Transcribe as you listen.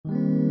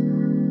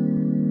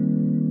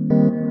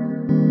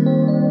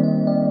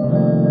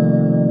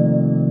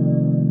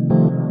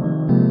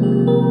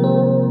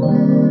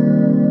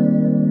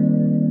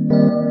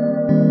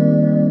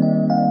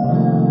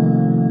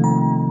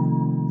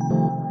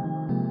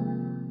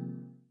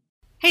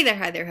Hey there,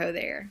 hi there, ho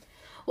there.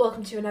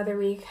 Welcome to another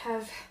week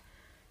of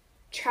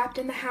Trapped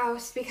in the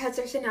House because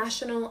there's a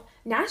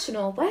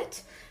national,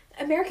 what?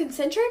 American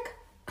centric?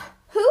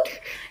 Who?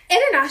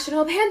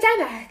 International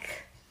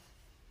pandemic.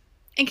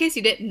 In case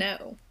you didn't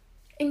know,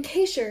 In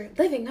case you're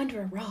living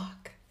under a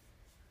rock.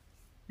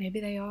 maybe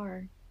they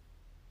are.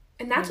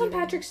 And that's Maybe on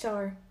Patrick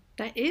Star.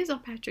 That is on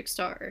Patrick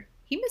Star.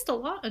 He missed a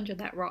lot under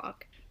that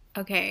rock.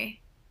 Okay.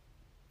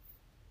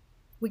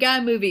 We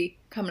got a movie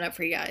coming up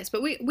for you guys,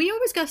 but we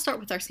always got to start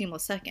with our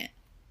seamless second.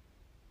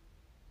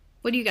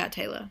 What do you got,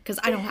 Taylor? Because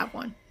I don't have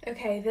one.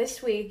 Okay,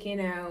 this week,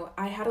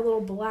 I had a little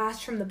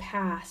blast from the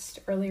past.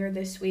 Earlier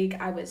this week,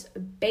 I was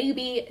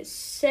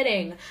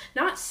babysitting.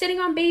 Not sitting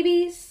on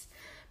babies,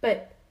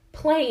 but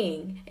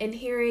playing and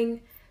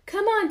hearing,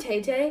 "Come on,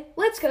 Tay-Tay,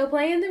 let's go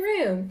play in the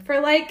room," for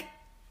like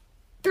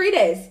 3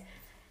 days.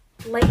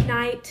 Late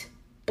night,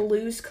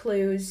 Blue's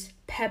Clues,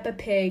 Peppa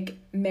Pig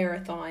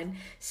marathon.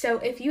 So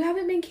if you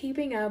haven't been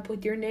keeping up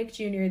with your Nick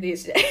Jr.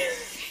 these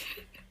days,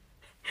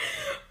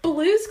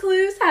 Blue's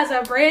Clues has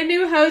a brand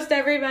new host,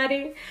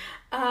 everybody.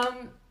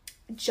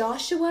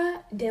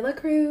 Joshua De La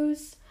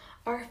Cruz,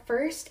 our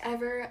first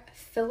ever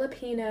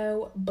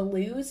Filipino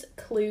Blue's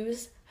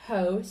Clues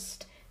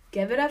host.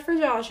 Give it up for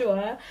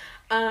Joshua.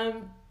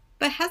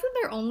 But hasn't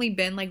there only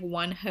been like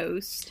one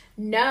host?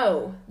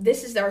 No,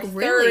 this is our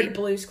Really? third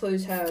Blue's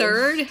Clues host.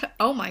 Third?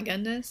 Oh my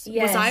goodness.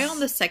 Yes. Was I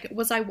on the second?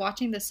 Was I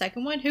watching the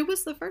second one? Who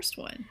was the first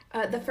one?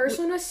 The first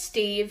one was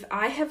Steve.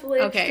 I have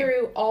lived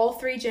through all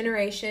three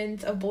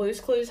generations of Blue's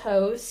Clues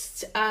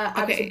hosts.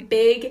 I was a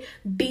big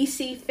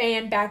BC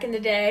fan back in the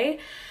day.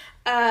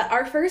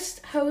 Our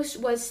first host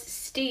was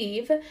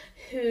Steve,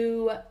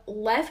 who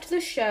left the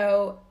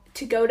show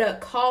to go to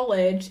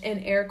college, in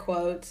air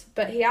quotes,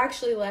 but he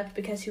actually left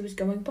because he was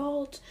going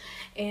bald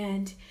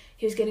and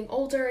he was getting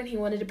older and he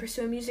wanted to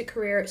pursue a music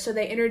career. So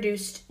they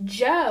introduced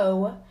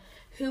Joe,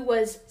 who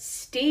was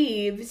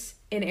Steve's,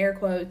 in air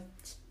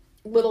quotes,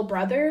 little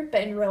brother,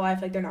 but in real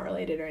life, like, they're not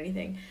related or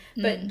anything.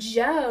 But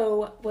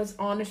Joe was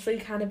honestly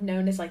kind of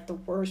known as like the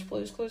worst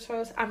Blue's Clues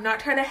host. I'm not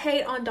trying to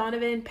hate on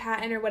Donovan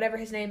Patton or whatever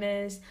his name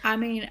is. I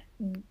mean,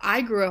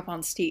 I grew up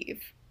on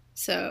Steve,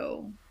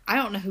 so I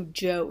don't know who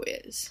Joe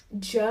is.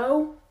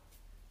 Joe,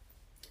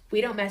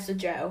 we don't mess with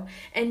Joe.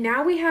 And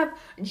now we have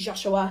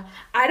Joshua.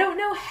 I don't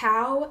know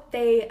how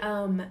they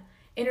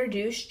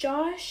introduced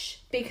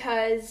Josh,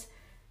 because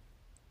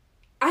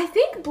I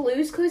think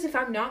Blue's Clues, if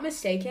I'm not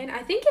mistaken, I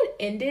think it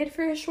ended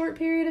for a short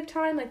period of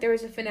time. Like, there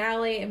was a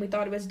finale and we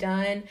thought it was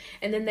done,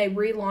 and then they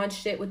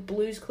relaunched it with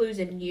Blue's Clues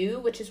and You,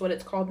 which is what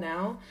it's called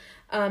now,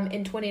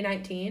 in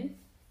 2019.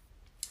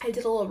 I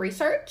did a little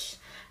research.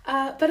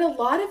 But a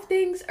lot of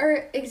things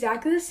are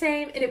exactly the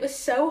same, and it was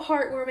so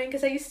heartwarming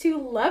because I used to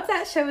love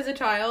that show as a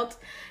child.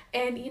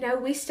 And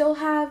we still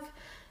have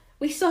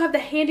the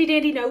handy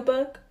dandy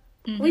notebook.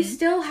 Mm-hmm. We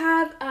still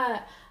have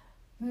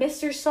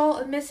Mr.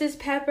 Salt and Mrs.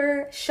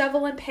 Pepper,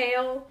 Shovel and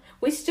Pail.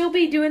 We still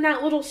be doing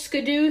that little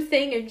skidoo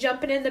thing and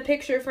jumping in the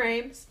picture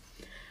frames.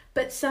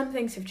 But some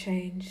things have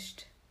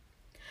changed.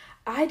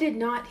 I did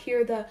not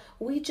hear the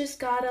 "we just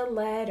got a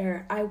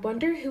letter, I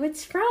wonder who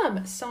it's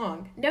from"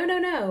 song.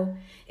 No.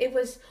 It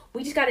was,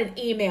 "we just got an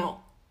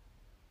email."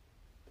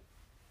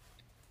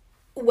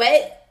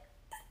 What?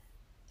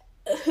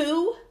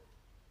 Who?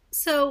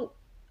 So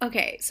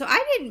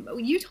I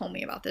didn't, you told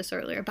me about this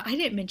earlier, but I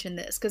didn't mention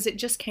this because it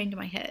just came to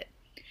my head.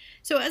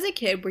 So as a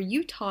kid, were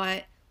you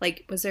taught,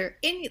 like, was there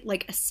any,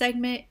 like, a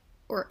segment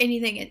or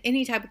anything in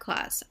any type of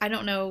class, I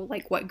don't know,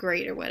 like, what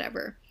grade or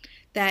whatever,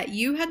 that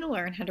you had to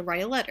learn how to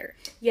write a letter?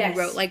 Yes.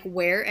 You wrote, like,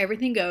 where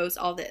everything goes,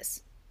 all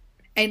this.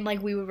 And,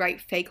 like, we would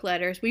write fake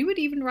letters. We would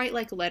even write,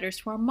 like, letters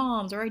to our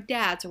moms or our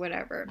dads or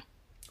whatever.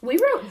 We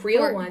wrote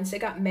real ones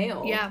that got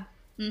mailed. Yeah.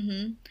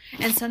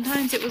 Mm-hmm. And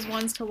sometimes it was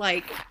ones to,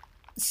 like,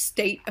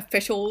 state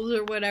officials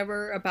or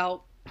whatever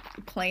about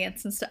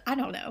plants and stuff. I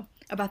don't know.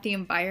 About the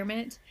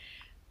environment.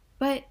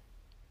 But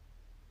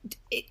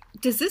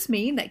does this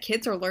mean that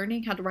kids are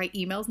learning how to write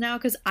emails now?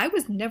 Because I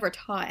was never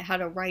taught how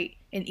to write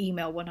an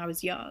email when I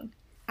was young.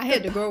 I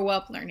had to grow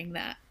up learning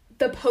that.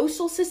 The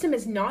postal system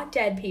is not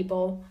dead,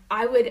 people.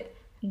 I would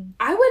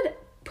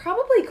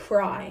probably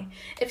cry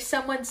if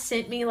someone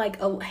sent me, like,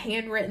 a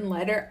handwritten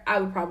letter. I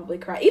would probably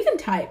cry, even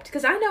typed,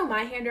 because I know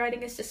my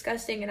handwriting is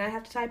disgusting and I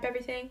have to type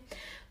everything.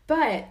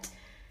 But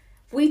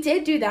we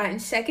did do that in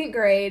second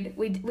grade.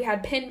 We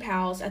had pen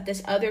pals at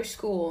this other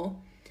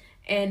school,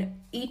 and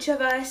each of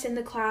us in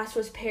the class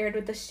was paired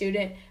with a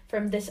student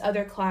from this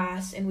other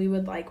class, and we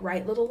would, like,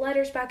 write little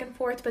letters back and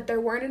forth, but there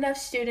weren't enough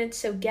students,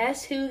 so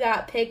guess who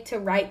got picked to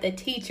write the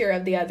teacher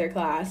of the other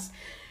class?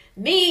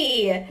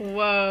 Me!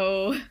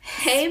 Whoa.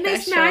 Hey,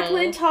 Miss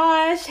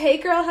McIntosh. Hey,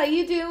 girl, how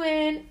you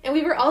doing? And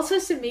we were all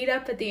supposed to meet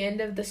up at the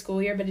end of the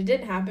school year, but it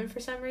didn't happen for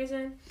some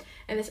reason.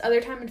 And this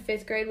other time in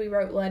fifth grade, we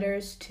wrote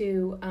letters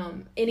to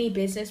any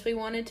business we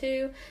wanted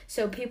to.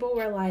 So people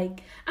were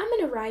like, "I'm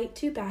going to write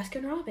to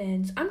Baskin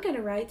Robbins. I'm going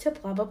to write to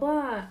blah, blah,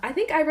 blah." I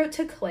think I wrote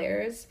to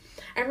Claire's.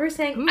 I remember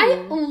saying, "Ooh. I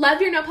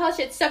love your nail polish.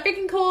 It's so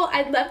freaking cool.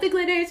 I love the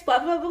glitters, blah,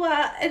 blah,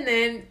 blah." And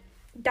then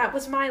That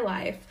was my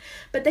life.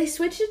 But they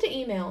switched it to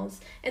emails.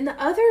 And the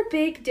other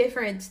big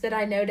difference that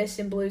I noticed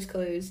in Blue's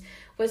Clues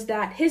was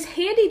that his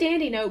handy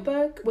dandy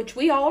notebook, which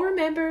we all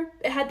remember,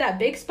 it had that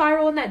big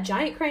spiral and that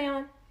giant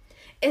crayon,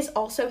 is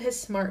also his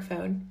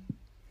smartphone.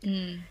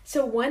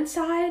 So one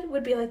side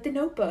would be like the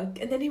notebook,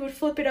 and then he would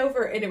flip it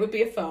over and it would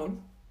be a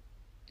phone.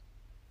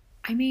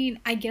 I mean,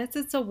 I guess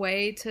it's a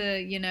way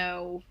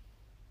to,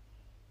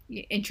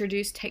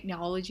 introduce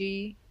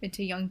technology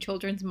into young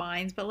children's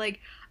minds, but like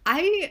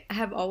I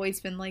have always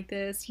been like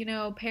this,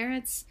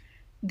 parents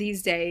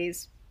these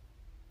days,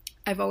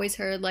 I've always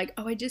heard like,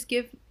 oh, I just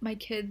give my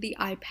kid the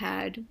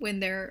iPad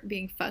when they're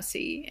being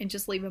fussy and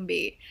just leave them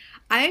be.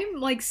 I'm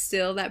like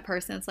still that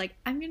person that's like,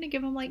 I'm gonna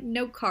give them like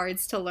note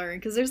cards to learn,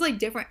 because there's like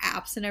different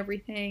apps and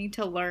everything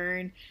to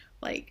learn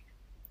like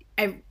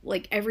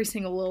every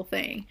single little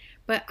thing.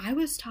 But I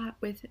was taught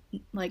with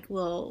like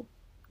little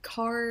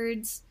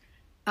cards,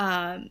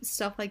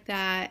 stuff like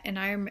that.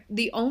 And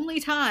the only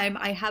time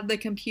I had the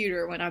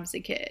computer when I was a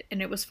kid,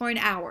 and it was for an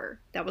hour.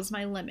 That was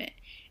my limit.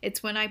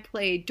 It's when I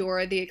played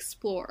Dora the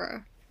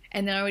Explorer,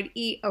 and then I would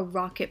eat a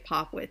rocket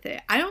pop with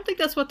it. I don't think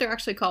that's what they're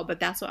actually called, but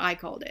that's what I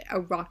called it,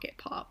 a rocket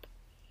pop.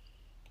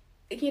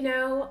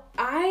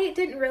 I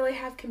didn't really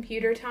have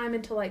computer time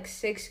until like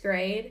 6th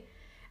grade.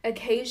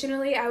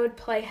 Occasionally, I would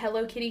play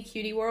Hello Kitty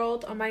Cutie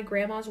World on my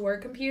grandma's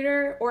work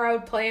computer, or I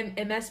would play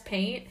in MS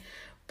Paint,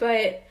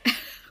 but...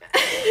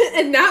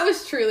 and that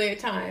was truly a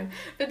time.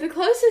 But the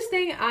closest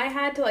thing I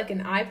had to like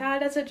an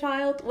iPad as a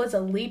child was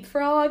a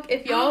Leapfrog.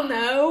 If y'all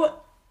know,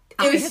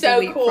 it was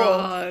so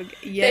cool.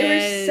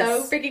 Yes. They were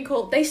so freaking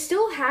cool. They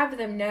still have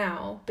them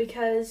now,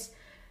 because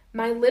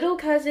my little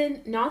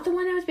cousin, not the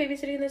one I was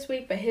babysitting this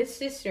week, but his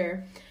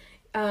sister,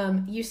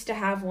 used to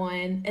have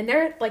one, and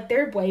they're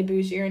way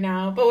bougier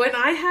now. But when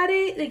I had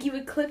it, like, you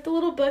would clip the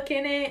little book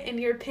in it, and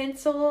your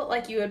pencil,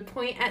 like, you would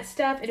point at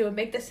stuff and it would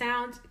make the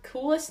sounds.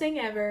 Coolest thing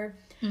ever.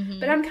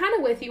 But I'm kind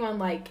of with you on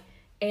like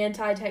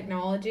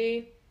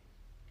anti-technology.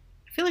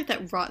 I feel like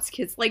that rots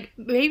kids. Like,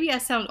 maybe I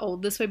sound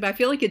old this way, but I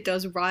feel like it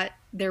does rot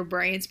their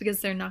brains, because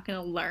they're not going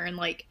to learn.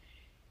 Like,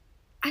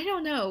 I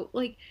don't know.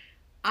 Like,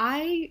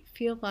 I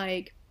feel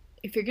like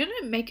if you're going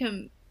to make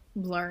them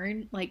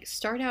learn, like,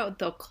 start out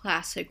the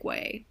classic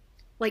way.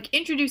 Like,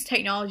 introduce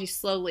technology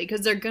slowly, because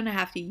they're going to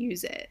have to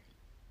use it.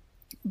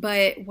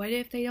 But what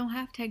if they don't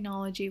have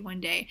technology one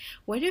day?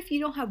 What if you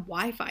don't have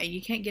Wi-Fi?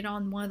 You can't get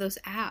on one of those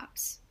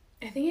apps?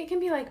 I think it can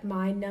be like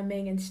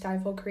mind-numbing and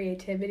stifle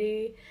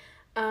creativity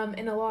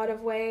in a lot of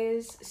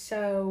ways.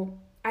 So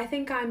I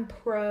think I'm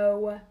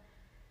pro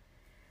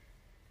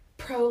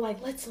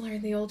like, let's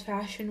learn the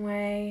old-fashioned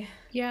way.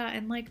 Yeah,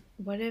 and like,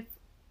 what if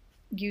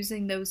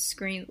using those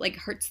screens like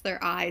hurts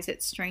their eyes?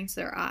 It strains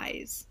their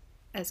eyes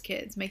as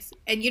kids.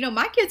 And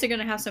my kids are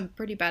gonna have some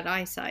pretty bad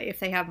eyesight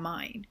if they have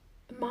mine.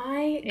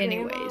 My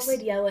grandma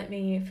would yell at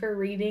me for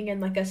reading in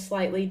like a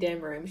slightly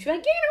dim room. She'd be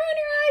like, "You're gonna ruin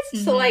your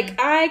eyes." So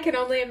like, I can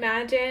only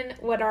imagine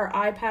what our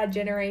iPad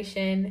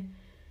generation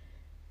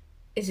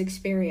is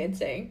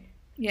experiencing.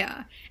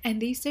 Yeah,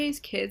 and these days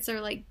kids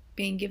are like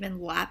being given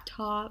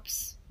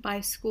laptops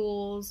by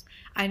schools.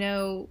 I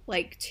know,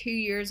 like 2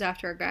 years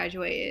after I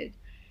graduated,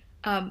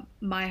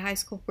 my high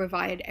school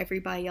provided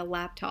everybody a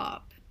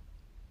laptop.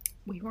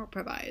 We weren't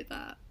provided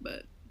that,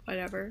 but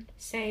whatever.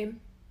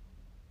 Same.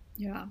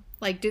 Yeah.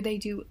 Like, do they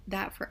do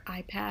that for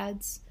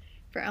iPads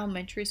for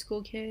elementary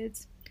school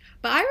kids?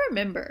 But I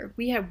remember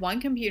we had one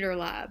computer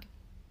lab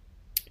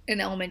in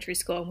elementary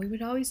school, and we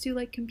would always do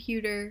like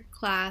computer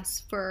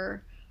class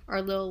for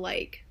our little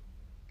like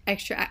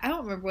extra, I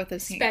don't remember what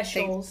those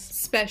specials.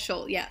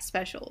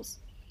 Specials.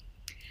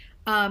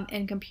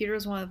 And computer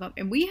was one of them.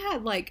 And we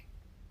had like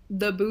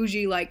the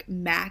bougie like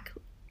Mac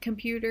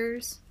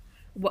computers.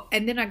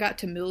 And then I got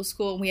to middle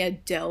school and we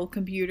had Dell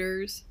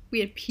computers. We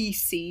had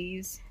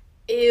PCs.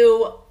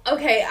 Ew.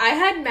 Okay, I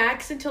had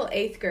Macs until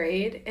 8th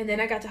grade, and then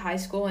I got to high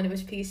school and it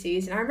was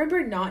PCs. And I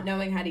remember not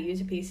knowing how to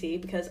use a PC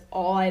because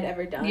all I'd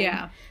ever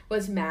done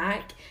was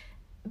Mac.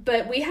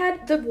 But we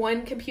had the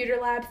one computer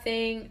lab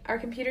thing. Our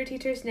computer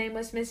teacher's name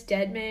was Miss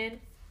Deadman.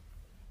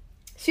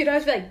 She'd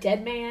always be like,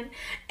 Deadman.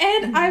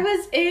 And I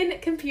was in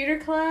computer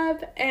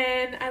club,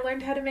 and I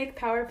learned how to make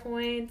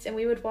PowerPoints, and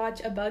we would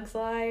watch A Bug's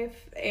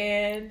Life,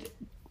 and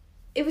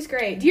it was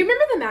great. Do you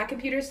remember the Mac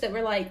computers that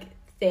were like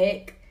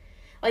thick?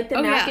 Like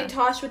the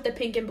Macintosh with the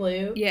pink and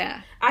blue?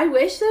 Yeah. I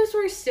wish those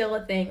were still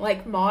a thing.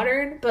 Like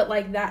modern, but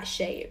like that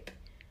shape.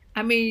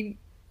 I mean,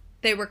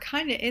 they were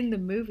kind of in the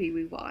movie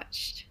we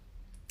watched,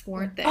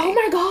 weren't they? Oh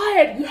my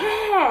god,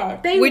 yeah!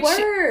 They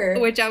were!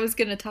 Which I was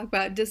going to talk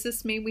about. Does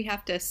this mean we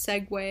have to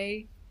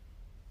segue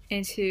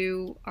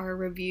into our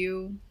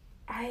review?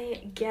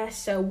 I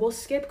guess so. We'll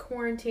skip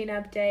quarantine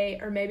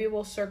update, or maybe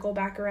we'll circle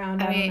back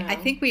around. I don't know. I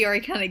think we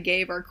already kind of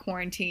gave our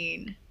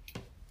quarantine.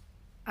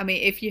 I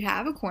mean, if you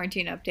have a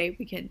quarantine update,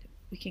 we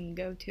can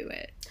go to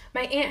it.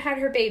 My aunt had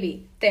her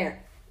baby.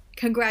 There.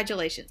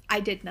 Congratulations. I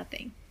did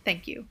nothing.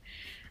 Thank you.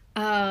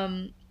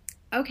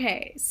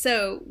 Okay,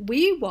 so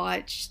we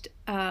watched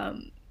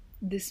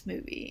this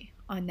movie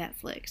on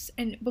Netflix.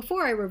 And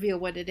before I reveal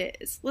what it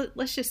is,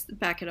 let's just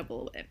back it up a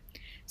little bit.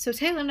 So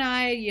Taylor and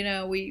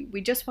I,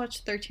 we just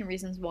watched 13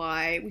 Reasons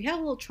Why. We had a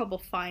little trouble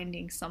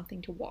finding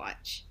something to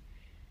watch.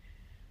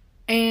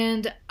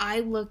 And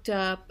I looked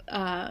up,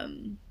 what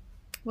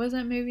was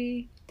that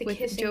movie? The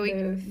Kissing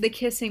Booth. The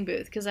Kissing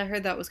Booth, because I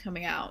heard that was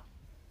coming out.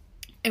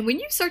 And when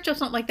you search up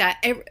something like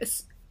that,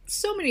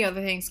 so many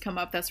other things come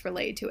up that's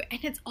related to it.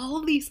 And it's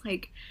all these,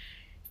 like,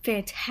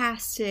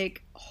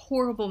 fantastic,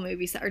 horrible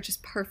movies that are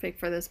just perfect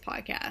for this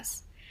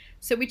podcast.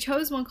 So we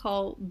chose one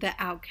called The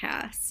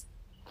Outcast.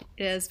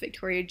 It has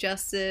Victoria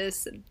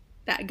Justice,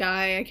 that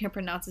guy, I can't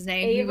pronounce his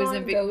name.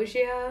 Avon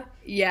Gogia.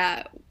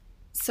 Yeah.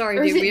 Sorry,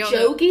 or dude. Is it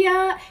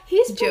Jogia?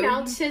 He's Jogi?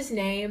 pronounced his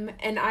name,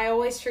 and I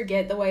always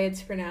forget the way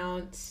it's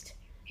pronounced.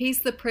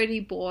 He's the pretty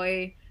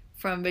boy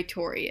from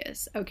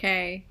Victorious,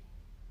 okay?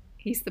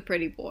 He's the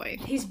pretty boy.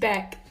 He's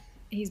Beck.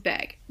 He's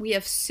Beck. We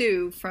have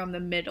Sue from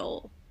The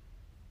Middle.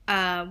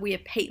 We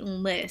have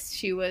Peyton List.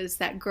 She was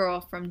that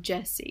girl from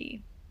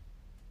Jessie.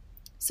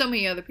 So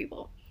many other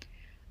people.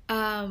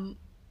 And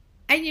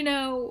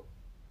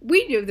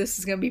we knew this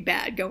was going to be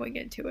bad going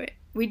into it.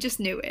 We just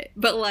knew it.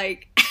 But,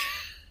 like,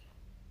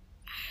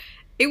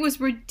 it was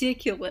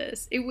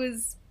ridiculous. It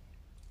was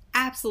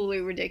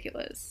absolutely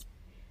ridiculous.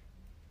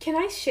 Can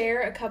I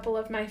share a couple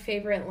of my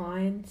favorite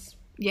lines?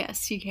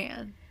 Yes, you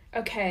can.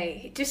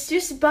 Okay,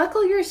 just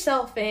buckle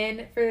yourself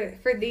in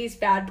for these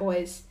bad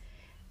boys.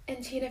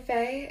 And Tina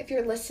Fey, if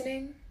you're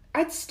listening,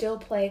 I'd still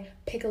play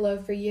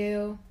Piccolo for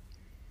you.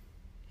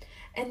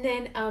 And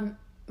then,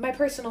 my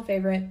personal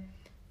favorite,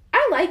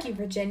 I like you,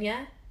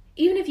 Virginia,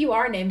 even if you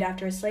are named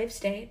after a slave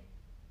state.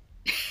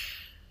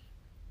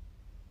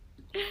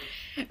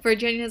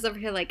 Virginia's over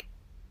here like,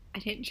 I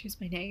didn't choose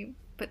my name,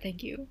 but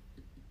thank you.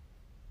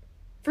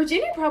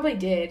 Virginia probably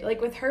did.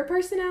 Like, with her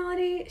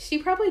personality, she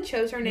probably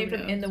chose her name Who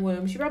from knows? in the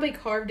womb. She probably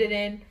carved it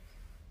in.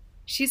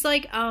 She's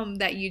like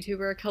that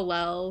YouTuber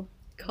Kalel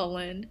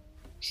Cullen.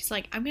 She's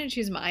like, I'm gonna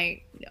choose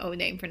my own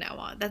name from now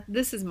on.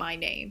 This is my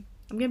name.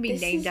 I'm gonna be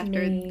This named is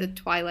after me. the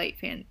Twilight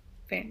fan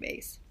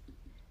base.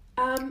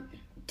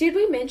 Did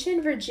we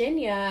mention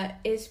Virginia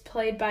is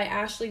played by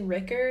Ashley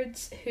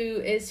Rickards, who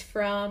is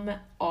from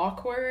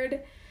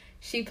Awkward?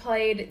 She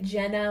played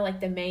Jenna, like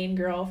the main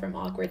girl from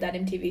Awkward, that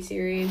MTV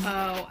series.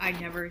 Oh, I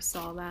never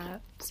saw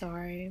that.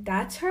 Sorry.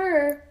 That's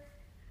her.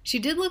 She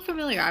did look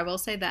familiar, I will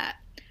say that.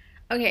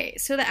 Okay,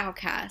 so The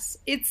Outcast.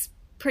 It's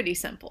pretty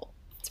simple.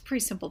 It's a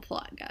pretty simple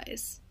plot,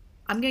 guys.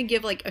 I'm going to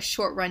give, like, a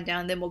short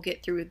rundown, then we'll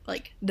get through,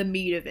 like, the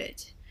meat of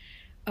it.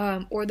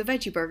 Or the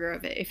veggie burger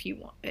of it, if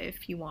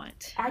you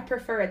want. I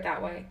prefer it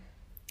that way.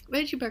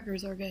 Veggie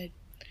burgers are good.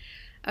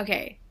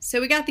 Okay,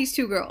 so we got these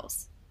two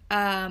girls.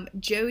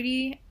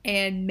 Jody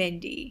and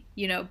Mindy,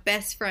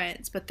 best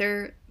friends, but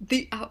they're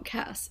the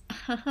outcasts.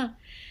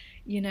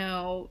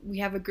 We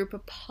have a group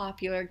of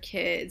popular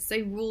kids.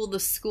 They rule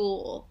the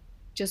school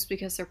just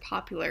because they're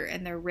popular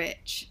and they're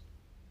rich.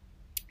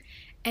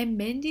 And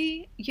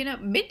Mindy,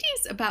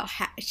 Mindy's about,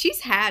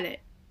 she's had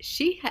it.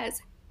 She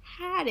has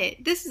had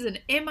it. This is an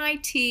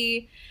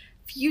MIT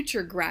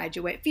future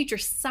graduate, future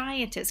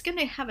scientist,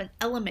 gonna have an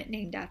element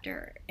named after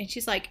her. And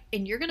she's like,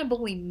 and you're gonna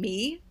bully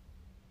me?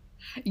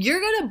 You're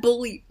gonna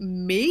bully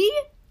me?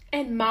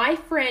 And my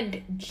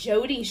friend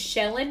Jody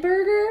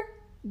Schellenberger?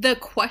 The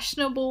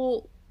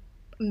questionable,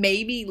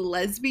 maybe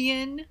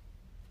lesbian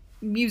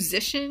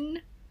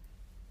musician?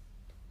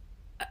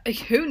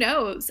 Who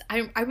knows?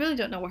 I really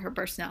don't know what her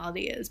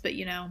personality is, but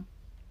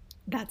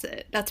that's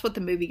it. That's what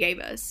the movie gave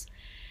us.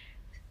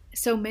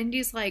 So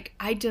Mindy's like,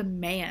 I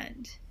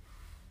demand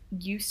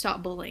you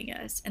stop bullying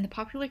us. And the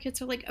popular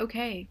kids are like,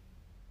 okay.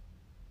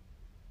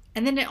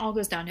 And then it all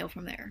goes downhill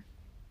from there.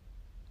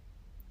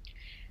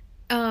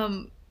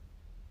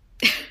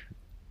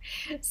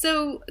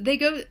 So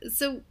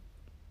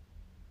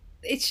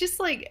it's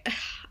just like,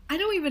 I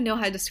don't even know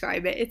how to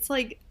describe it. It's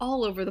like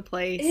all over the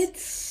place.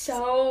 It's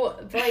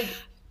so, like,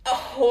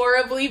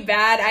 horribly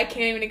bad. I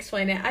can't even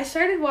explain it. I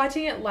started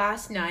watching it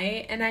last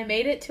night, and I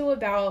made it to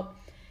about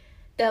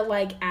the,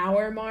 like,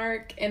 hour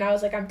mark, and I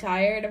was like, I'm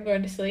tired, I'm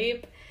going to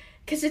sleep.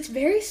 Because it's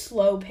very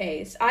slow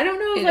paced. I don't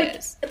know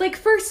if, like,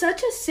 for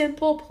such a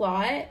simple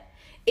plot,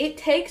 it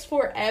takes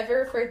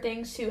forever for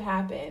things to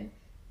happen.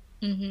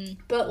 Mm-hmm.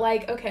 But,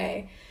 like,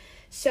 okay,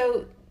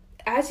 so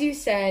as you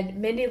said,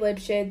 Mindy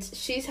Lipschitz,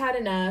 she's had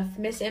enough.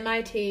 Miss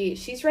MIT,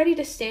 she's ready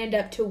to stand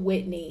up to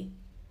Whitney,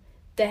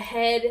 the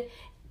HBIC,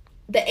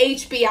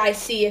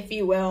 if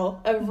you will,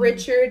 of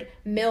Richard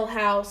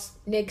Milhouse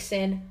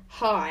Nixon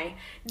High.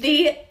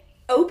 The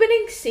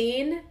opening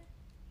scene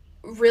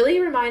really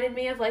reminded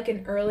me of, like,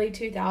 an early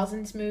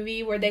 2000s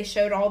movie where they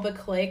showed all the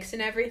cliques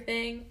and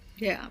everything.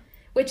 Yeah.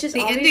 Which is the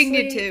obviously... ending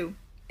did too.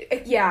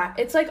 Yeah,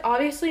 it's, like,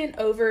 obviously an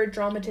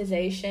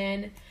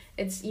over-dramatization.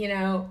 It's,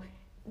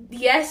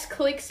 yes,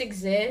 cliques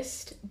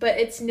exist, but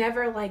it's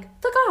never,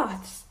 like, the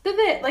goths,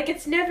 like,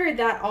 it's never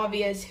that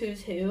obvious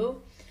who's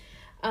who.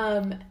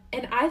 And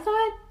I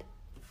thought,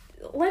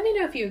 let me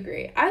know if you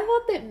agree, I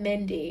thought that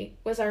Mindy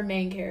was our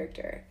main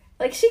character.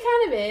 Like, she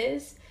kind of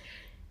is.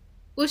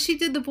 Well, she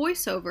did the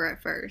voiceover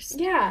at first.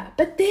 Yeah,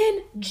 but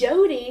then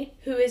Jody,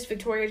 who is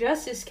Victoria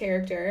Justice's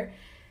character,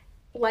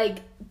 like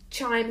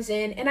chimes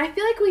in, and I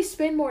feel like we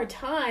spend more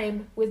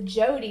time with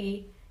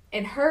Jodie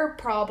and her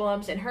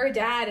problems and her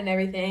dad and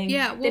everything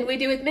Yeah, than well, we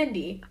do with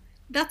Mindy.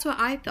 that's what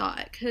I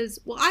thought. Because,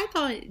 well, I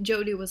thought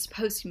Jodie was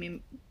supposed to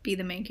be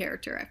the main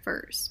character at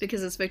first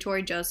because it's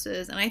Victoria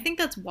Justice. And I think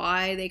that's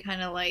why they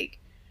kind of like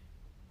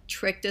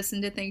tricked us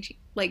into thinking,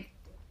 like,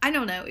 I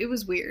don't know. It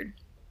was weird.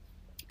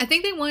 I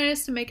think they wanted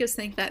us to make us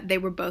think that they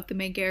were both the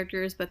main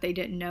characters, but they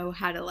didn't know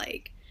how to,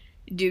 like,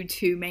 do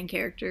two main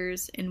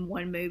characters in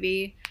one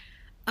movie.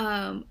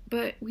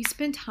 But we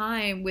spent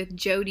time with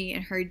Jodie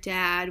and her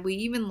dad. We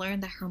even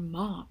learned that her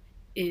mom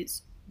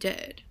is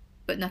dead,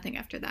 but nothing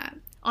after that.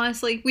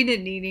 Honestly, we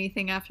didn't need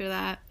anything after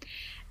that.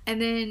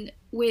 And then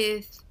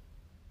with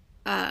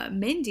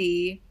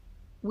Mindy,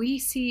 we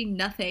see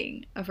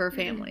nothing of her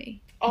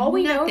family. All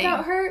we know Nothing.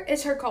 about her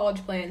is her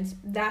college plans.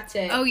 That's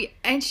it. Oh, yeah,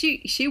 and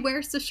she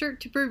wears the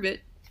shirt to prove it.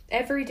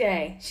 Every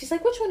day. She's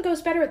like, which one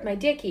goes better with my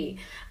dickie?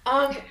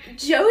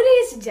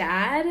 Jodie's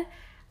dad,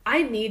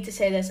 I need to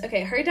say this.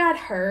 Okay, her dad,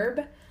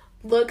 Herb,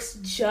 looks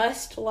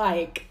just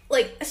like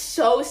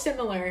so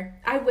similar.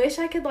 I wish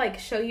I could like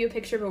show you a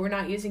picture, but we're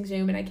not using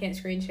Zoom and I can't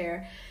screen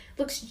share.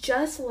 Looks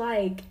just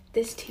like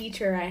this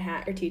professor I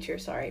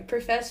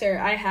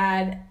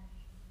had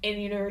in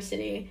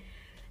university.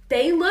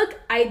 They look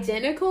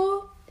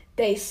identical.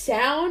 They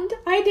sound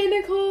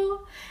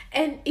identical.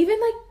 And even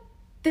like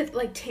the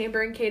like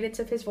timbre and cadence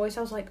of his voice,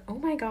 I was like, oh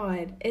my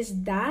god,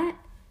 is that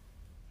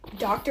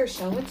Dr.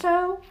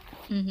 So-and-so?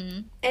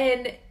 Mm-hmm.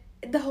 And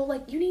the whole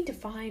like, you need to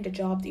find a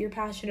job that you're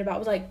passionate about,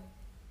 was like,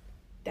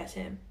 that's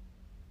him.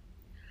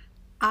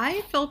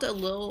 I felt a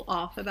little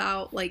off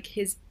about like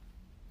his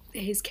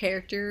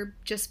character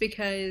just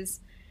because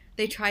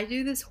they tried to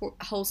do this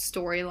whole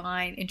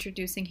storyline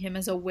introducing him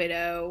as a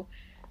widow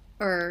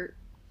or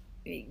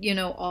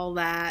all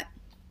that,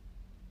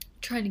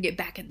 trying to get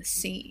back in the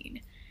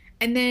scene.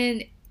 And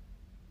then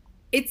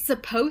it's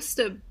supposed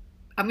to,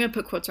 I'm going to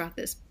put quotes around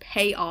this,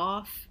 pay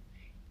off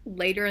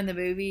later in the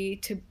movie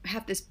to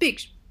have this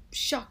big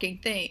shocking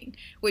thing,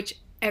 which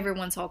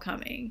everyone saw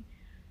coming.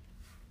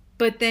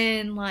 But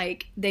then,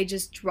 like, they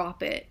just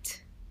drop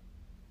it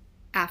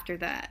after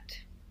that.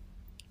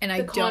 And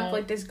the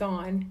conflict is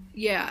gone.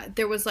 Yeah,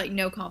 there was, like,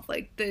 no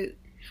conflict.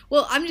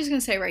 Well, I'm just going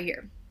to say right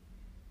here.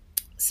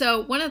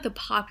 So, one of the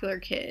popular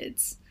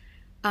kids,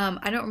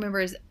 I don't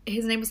remember,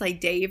 his name was,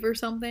 like, Dave or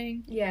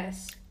something.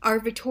 Yes. Our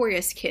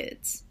Victorious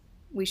kids,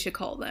 we should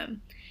call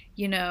them.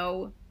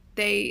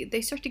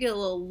 They start to get a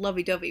little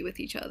lovey-dovey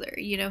with each other.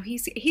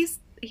 He's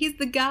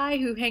the guy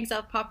who hangs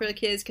out with popular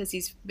kids because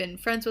he's been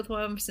friends with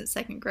them since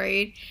 2nd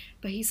grade.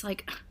 But he's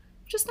like, I'm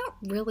just not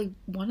really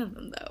one of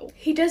them, though.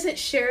 He doesn't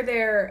share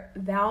their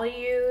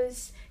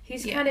values.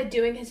 He's kind of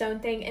doing his own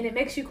thing. And it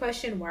makes you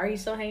question, why are you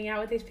still hanging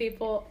out with these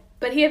people?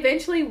 But he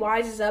eventually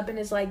wises up and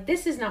is like,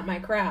 this is not my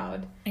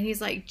crowd. And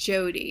he's like,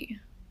 Jodie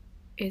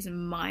is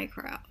my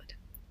crowd.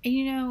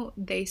 And,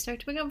 they start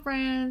to become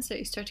friends.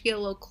 They start to get a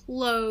little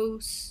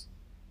close.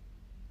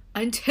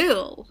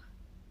 Until...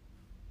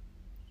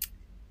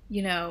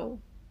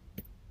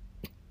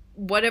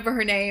 whatever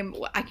her name,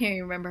 I can't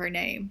even remember her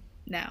name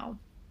now.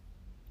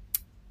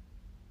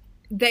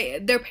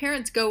 Their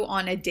parents go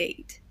on a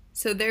date.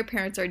 So their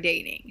parents are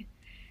dating.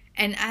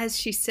 And as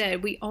she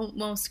said, we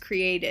almost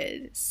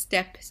created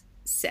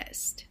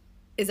step-cest.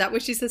 Is that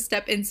what she says?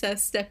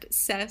 Step-incest?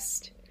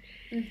 Step-cest?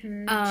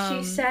 Mm-hmm.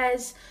 She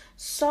says,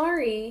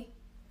 sorry,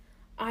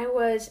 I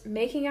was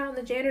making out in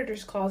the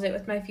janitor's closet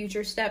with my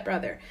future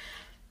stepbrother.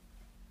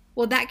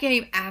 Well, that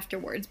came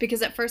afterwards,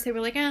 because at first they were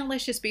like,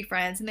 let's just be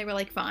friends, and they were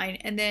like, fine.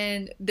 And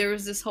then there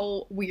was this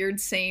whole weird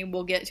scene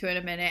we'll get to in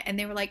a minute, and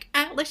they were like,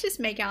 let's just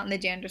make out in the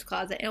janitor's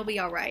closet, and it'll be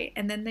all right.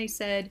 And then they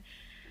said,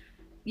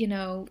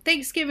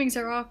 Thanksgivings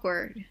are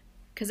awkward,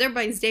 because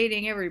everybody's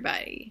dating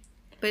everybody,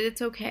 but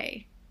it's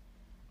okay.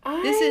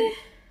 This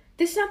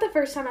is not the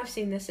first time I've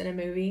seen this in a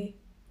movie.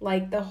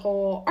 Like, the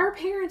whole, our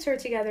parents are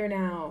together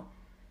now.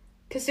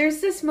 Because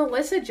there's this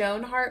Melissa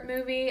Joan Hart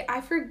movie,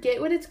 I forget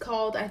what it's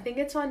called, I think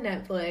it's on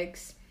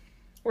Netflix,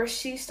 where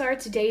she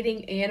starts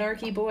dating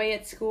Anarchy Boy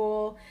at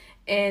school,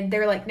 and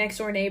they're like next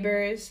door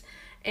neighbors,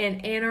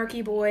 and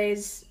Anarchy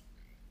Boy's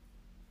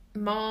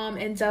mom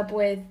ends up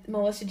with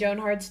Melissa Joan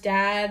Hart's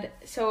dad.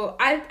 So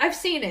I've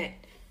seen it.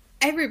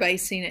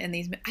 Everybody's seen it in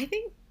these. I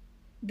think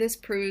this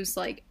proves,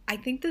 I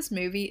think this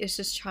movie is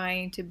just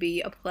trying to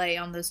be a play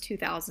on those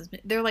 2000s.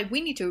 They're like,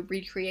 we need to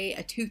recreate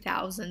a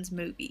 2000s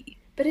movie.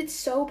 But it's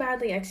so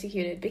badly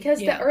executed because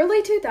the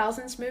early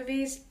 2000s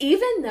movies,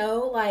 even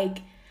though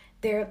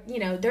they're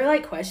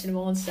like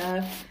questionable and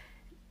stuff,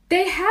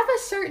 they have a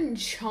certain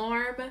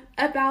charm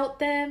about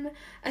them,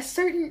 a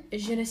certain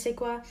je ne sais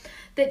quoi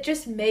that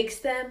just makes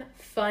them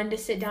fun to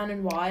sit down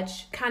and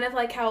watch. Kind of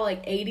like how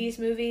 80s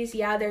movies,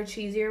 they're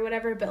cheesy or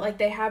whatever, but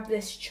they have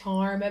this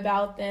charm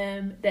about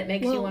them that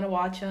makes you want to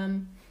watch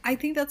them. I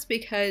think that's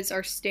because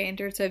our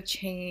standards have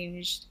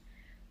changed.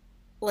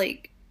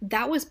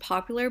 That was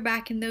popular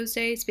back in those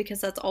days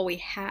because that's all we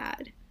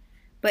had.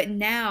 But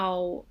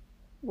now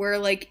we're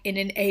in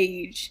an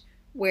age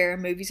where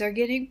movies are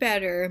getting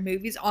better.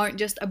 Movies aren't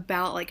just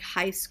about like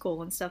high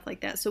school and stuff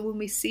like that. So when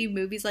we see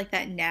movies like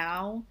that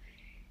now,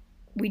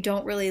 we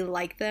don't really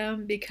like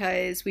them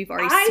because we've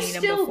already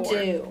seen them before. I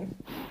still do.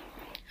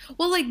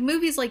 Well, like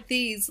movies like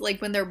these,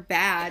 like when they're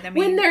bad, I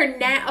mean, when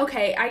they're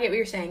okay, I get what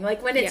you're saying.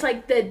 Like when it's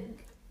like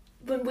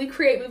when we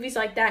create movies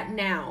like that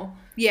now,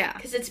 yeah,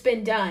 because it's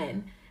been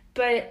done.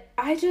 But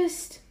I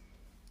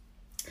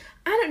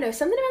don't know,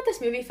 something about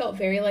this movie felt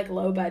very like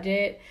low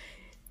budget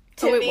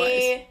to me.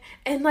 Was.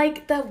 And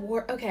like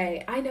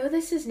okay, I know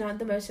this is not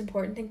the most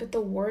important thing, but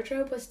the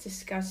wardrobe was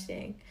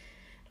disgusting.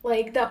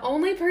 Like the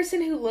only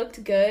person who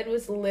looked good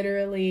was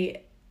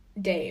literally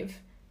Dave.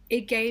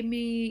 It gave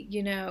me,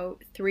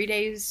 3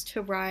 days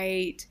to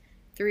write,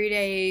 3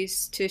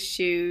 days to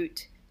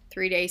shoot,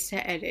 3 days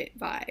to edit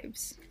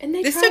vibes. And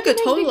this took a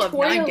total of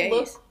 9 days.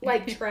 Look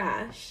like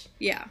trash.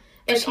 Yeah.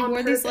 And like, she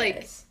wore these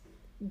like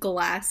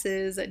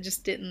glasses that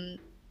just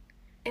didn't.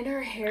 And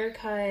her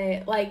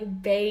haircut,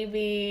 like,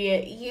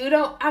 baby,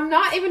 I'm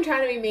not even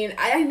trying to be mean.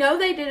 I know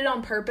they did it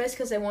on purpose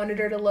because they wanted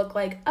her to look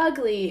like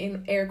ugly,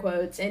 in air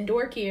quotes, and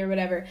dorky or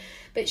whatever.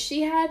 But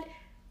she had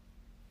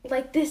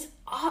like this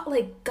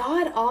like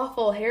god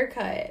awful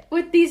haircut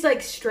with these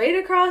like straight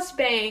across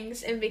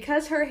bangs, and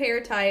because her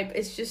hair type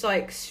is just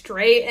like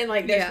straight and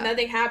like there's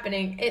nothing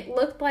happening, it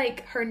looked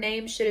like her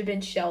name should have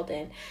been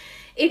Sheldon.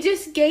 It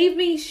just gave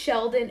me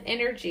Sheldon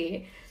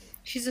energy.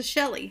 She's a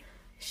Shelley.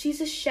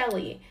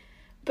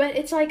 But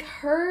it's like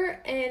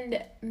her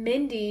and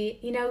Mindy,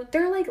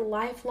 they're like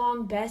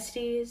lifelong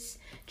besties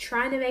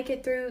trying to make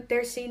it through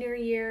their senior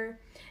year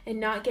and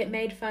not get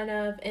made fun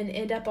of and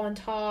end up on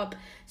top.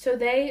 So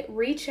they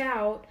reach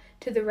out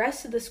to the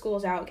rest of the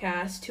school's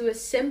outcasts to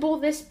assemble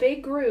this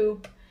big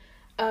group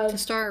to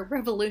start a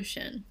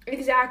revolution.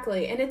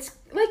 Exactly. And it's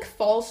like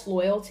false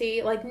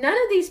loyalty. Like none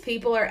of these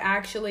people are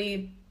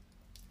actually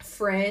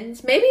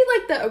friends. Maybe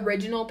like the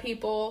original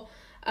people,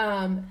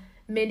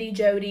 Mindy,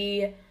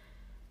 Jody,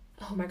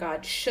 oh my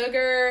god,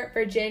 Sugar,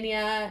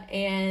 Virginia,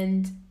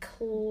 and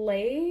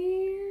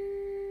Claire?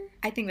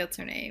 I think that's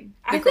her name.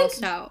 The Girl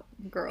Scout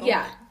girl.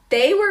 Yeah.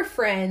 They were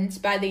friends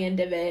by the end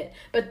of it,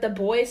 but the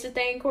boys that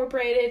they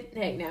incorporated,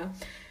 heck no.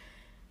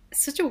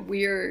 Such a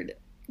weird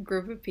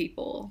group of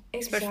people,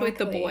 especially with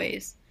the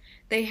boys.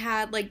 They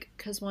had, like,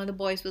 because one of the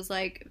boys was,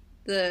 like,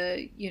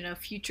 the,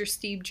 future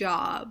Steve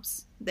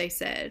Jobs, they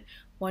said.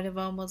 One of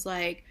them was,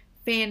 like,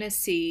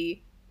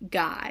 fantasy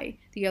guy.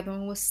 The other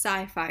one was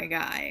sci-fi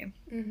guy.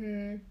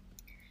 Mm-hmm.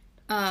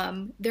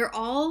 They're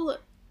all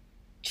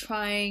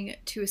trying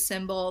to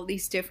assemble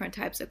these different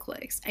types of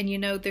cliques, and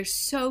there's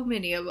so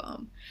many of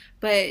them,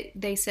 but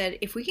they said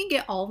if we can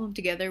get all of them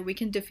together, we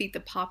can defeat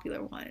the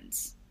popular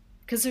ones,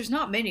 because there's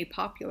not many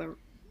popular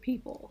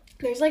people.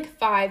 There's like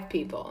 5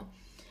 people.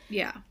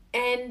 Yeah.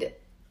 And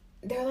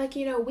they're like,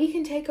 we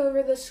can take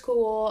over the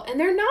school, and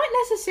they're not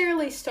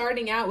necessarily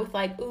starting out with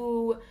like,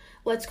 ooh,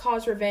 let's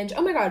cause revenge.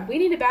 Oh my god, we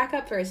need to back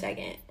up for a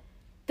second.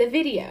 The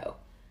video.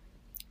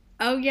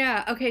 Oh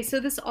yeah. Okay, so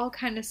this all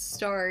kind of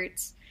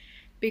starts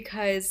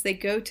because they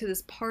go to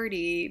this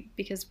party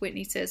because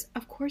Whitney says,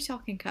 of course y'all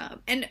can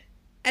come. And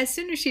as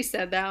soon as she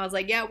said that, I was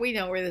like, yeah, we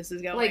know where this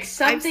is going. Like,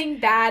 something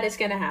bad is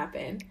going to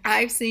happen.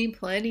 I've seen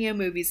plenty of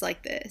movies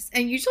like this.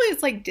 And usually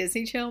it's like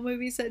Disney Channel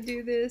movies that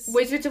do this.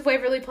 Wizards of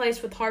Waverly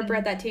Place with Harper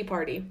at that tea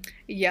party.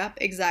 Yep,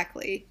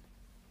 exactly.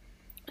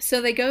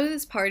 So they go to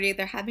this party.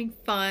 They're having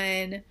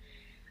fun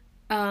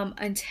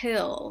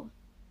until,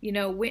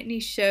 Whitney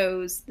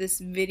shows this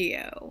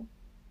video.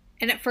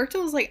 And at first I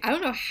was like, I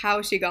don't know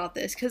how she got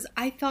this, because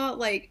I thought,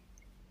 like,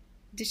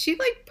 did she,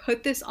 like,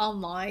 put this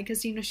online?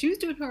 Because, she was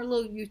doing her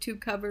little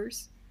YouTube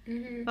covers.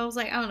 Mm-hmm. I was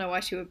like, I don't know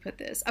why she would put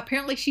this.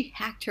 Apparently she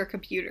hacked her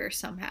computer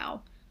somehow.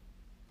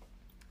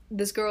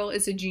 This girl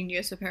is a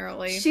genius,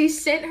 apparently. She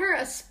sent her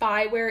a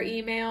spyware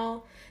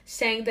email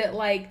saying that,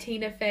 like,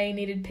 Tina Fey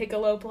needed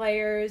Piccolo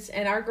players,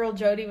 and our girl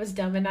Jody was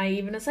dumb and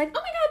naive, and it's like,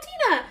 oh my god,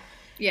 Tina!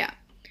 Yeah.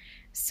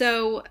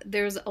 So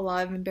there's a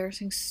lot of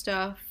embarrassing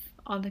stuff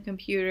on the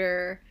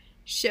computer.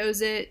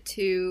 Shows it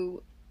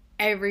to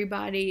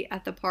everybody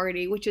at the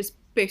party, which is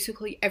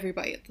basically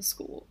everybody at the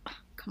school.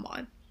 Come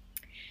on.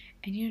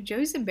 And,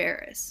 Joe's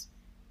embarrassed.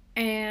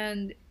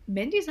 And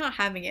Mindy's not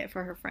having it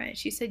for her friend.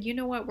 She said, you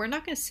know what? We're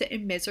not going to sit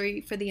in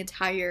misery for the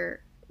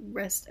entire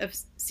rest of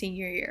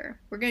senior year.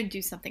 We're going to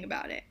do something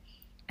about it.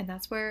 And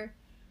that's where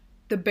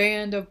the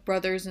band of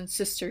brothers and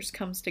sisters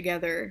comes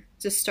together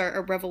to start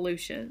a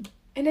revolution.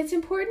 And it's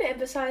important to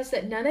emphasize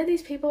that none of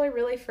these people are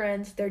really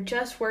friends. They're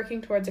just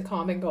working towards a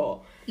common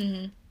goal.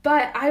 Mm-hmm.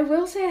 But I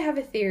will say I have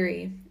a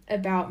theory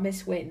about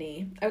Miss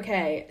Whitney.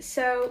 Okay,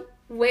 so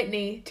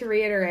Whitney, to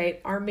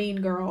reiterate, our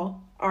mean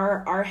girl,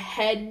 our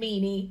head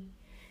meanie,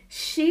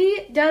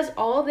 she does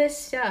all this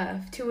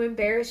stuff to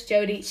embarrass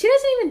Jody. She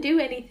doesn't even do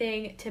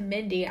anything to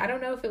Mindy. I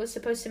don't know if it was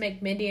supposed to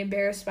make Mindy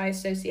embarrassed by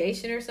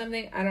association or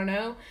something. I don't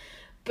know.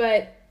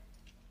 But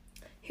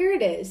here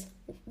it is.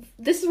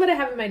 This is what I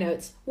have in my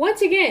notes.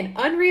 Once again,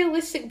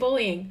 unrealistic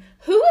bullying.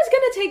 Who is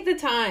going to take the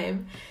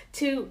time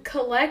to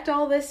collect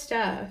all this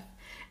stuff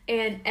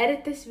and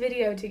edit this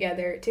video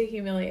together to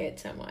humiliate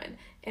someone?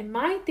 And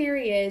my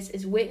theory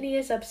is Whitney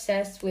is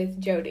obsessed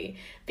with Jody.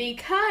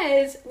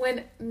 Because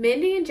when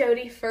Mindy and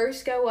Jody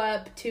first go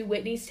up to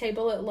Whitney's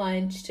table at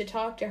lunch to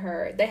talk to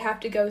her, they have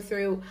to go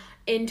through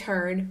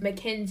intern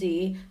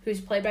Mackenzie,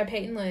 who's played by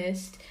Peyton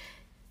List,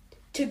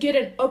 to get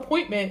an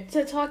appointment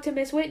to talk to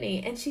Miss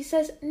Whitney. And she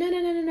says,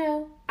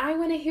 no. I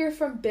want to hear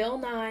from Bill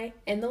Nye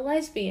and the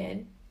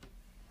lesbian.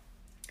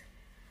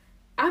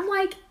 I'm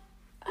like,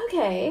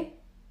 okay,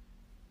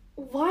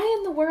 why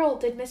in the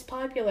world did Miss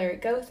Popular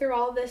go through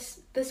all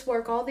this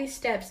work, all these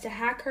steps to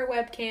hack her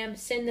webcam,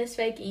 send this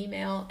fake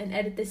email, and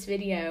edit this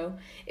video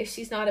if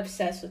she's not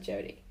obsessed with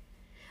Jody?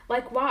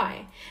 Like,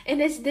 why?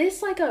 And is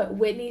this like a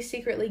Whitney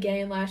secretly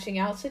gay and lashing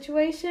out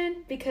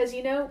situation? Because,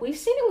 we've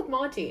seen it with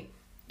Monty.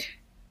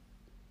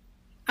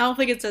 I don't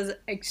think it's as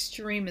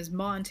extreme as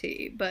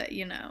Monty, but,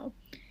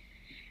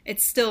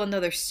 it's still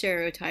another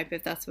stereotype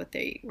if that's what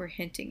they were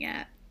hinting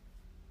at.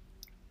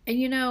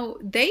 And,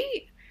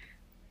 they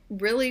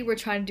really were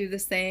trying to do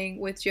this thing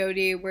with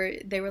Jody where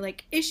they were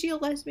like, is she a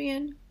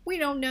lesbian? We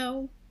don't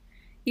know.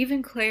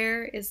 Even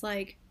Claire is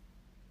like,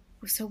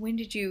 so when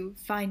did you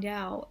find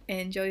out?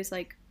 And Jody's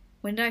like,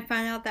 when did I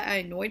find out that I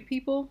annoyed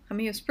people? I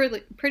mean, it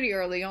was pretty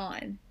early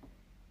on.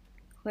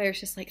 Claire's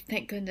just like,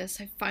 thank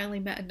goodness I finally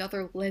met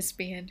another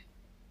lesbian.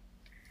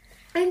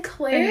 And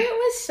Claire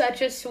was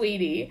such a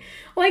sweetie.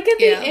 Like, at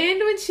the end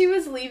when she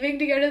was leaving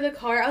to go to the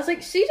car, I was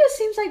like, she just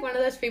seems like one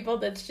of those people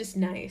that's just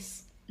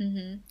nice.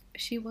 Mm-hmm.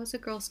 She was a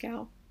Girl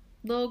Scout.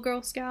 Little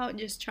Girl Scout,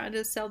 just trying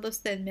to sell those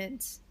Thin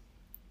Mints.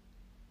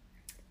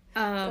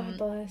 God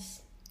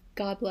bless.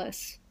 God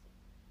bless.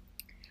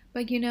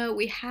 But,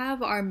 we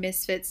have our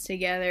misfits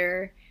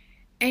together.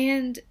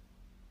 And,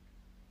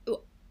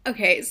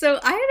 okay, so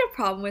I had a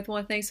problem with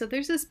one thing. So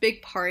there's this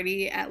big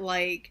party at,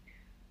 like,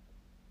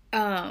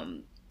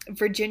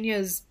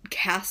 Virginia's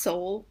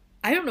castle.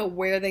 I don't know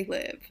where they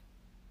live,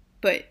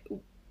 but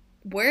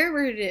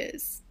wherever it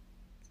is,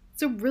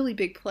 it's a really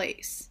big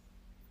place.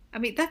 I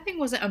mean, that thing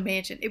wasn't a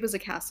mansion. It was a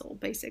castle,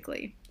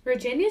 basically.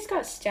 Virginia's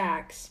got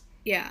stacks.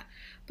 Yeah.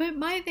 But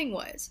my thing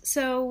was,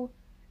 so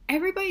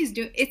everybody's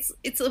doing,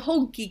 it's a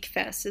whole geek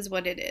fest is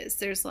what it is.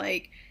 There's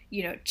like,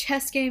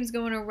 chess games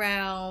going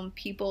around,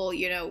 people,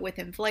 with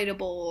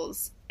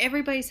inflatables.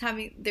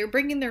 They're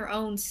bringing their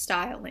own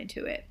style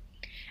into it.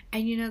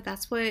 And,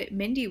 that's what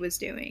Mindy was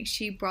doing.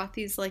 She brought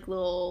these, like,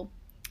 little,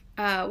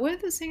 what are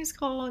those things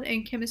called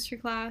in chemistry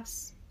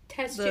class?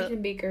 Test tubes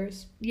and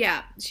beakers.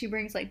 Yeah, she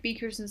brings, like,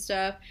 beakers and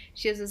stuff.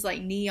 She has this,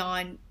 like,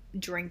 neon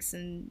drinks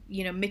and,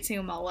 mixing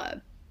them all up.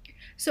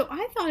 So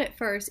I thought at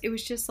first it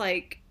was just,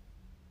 like,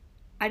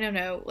 I don't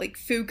know, like,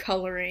 food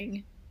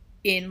coloring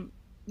in,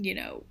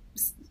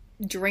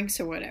 drinks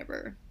or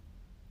whatever.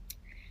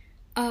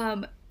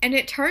 And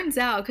it turns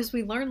out, because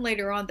we learn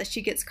later on that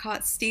she gets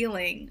caught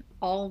stealing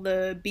all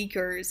the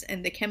beakers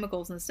and the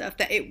chemicals and stuff,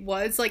 that it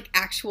was, like,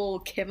 actual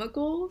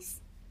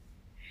chemicals.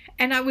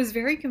 And I was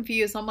very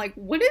confused. I'm like,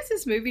 what is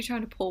this movie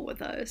trying to pull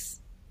with us?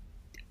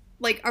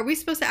 Like, are we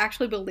supposed to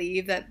actually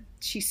believe that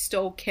she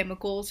stole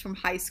chemicals from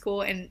high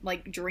school and,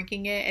 like,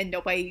 drinking it and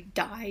nobody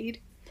died?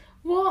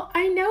 Well,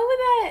 I know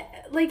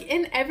that, like,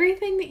 in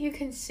everything that you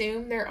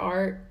consume, there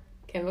are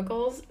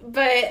chemicals,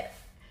 but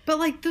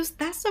like,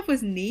 that stuff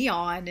was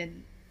neon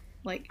and...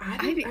 Like,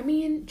 I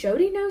mean,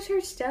 Jody knows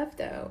her stuff,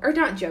 though. Or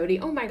not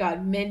Jody. Oh, my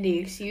God. Mindy,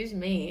 excuse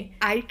me.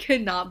 I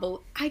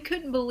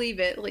couldn't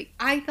believe it. Like,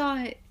 I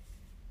thought...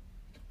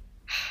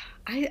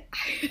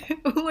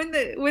 when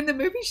the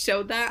movie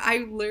showed that, I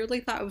literally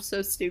thought it was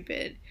so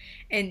stupid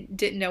and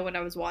didn't know what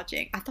I was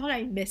watching. I thought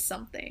I missed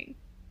something.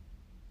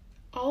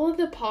 All of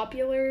the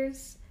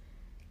populars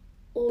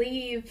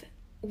leave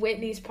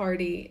Whitney's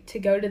party to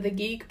go to the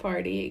geek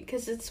party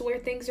because it's where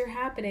things are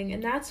happening.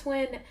 And that's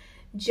when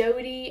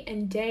Jody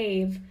and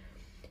Dave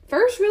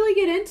first really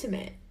get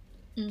intimate.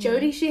 Mm-hmm.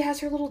 Jody, she has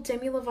her little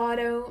Demi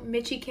Lovato,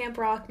 Mitchie Camp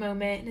Rock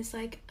moment, and it's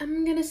like,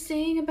 I'm gonna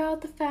sing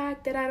about the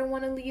fact that I don't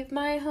want to leave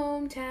my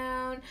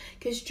hometown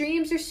because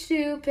dreams are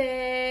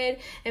stupid,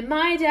 and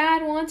my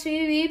dad wants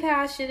me to be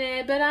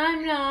passionate, but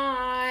I'm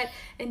not.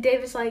 And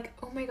Dave is like,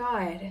 oh my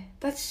God,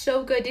 that's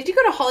so good. Did you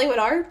go to Hollywood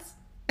Arts?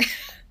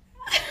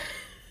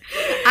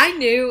 I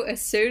knew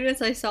as soon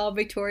as I saw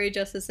Victoria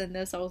Justice in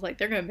this, I was like,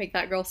 they're gonna make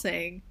that girl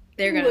sing.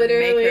 They're going to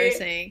make her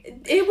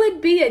sing. It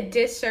would be a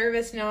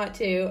disservice not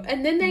to.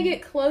 And then they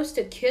get close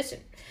to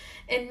kissing.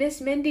 And Miss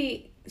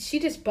Mindy, she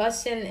just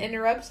busts in and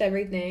interrupts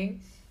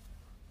everything.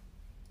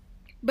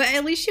 But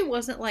at least she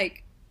wasn't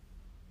like,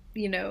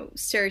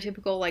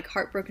 stereotypical, like,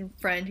 heartbroken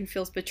friend who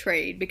feels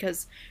betrayed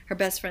because her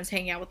best friend's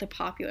hanging out with a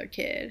popular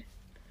kid.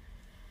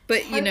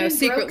 But,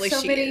 secretly she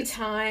is. So many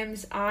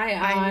times,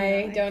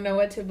 I don't know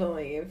what to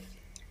believe.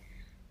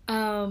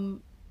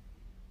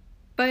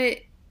 But...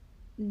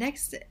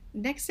 Next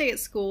day at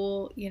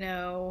school,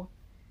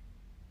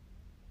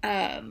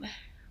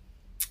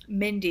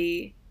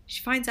 Mindy,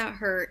 she finds out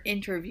her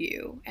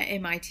interview at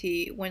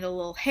MIT went a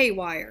little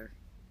haywire.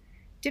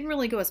 Didn't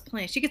really go as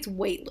planned. She gets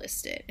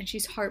waitlisted, and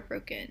she's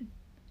heartbroken.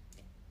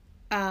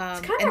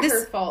 It's kind of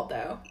her fault,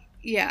 though.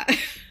 Yeah.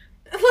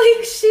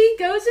 Like, she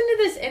goes into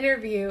this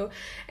interview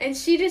and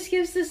she just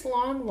gives this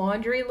long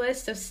laundry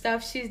list of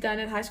stuff she's done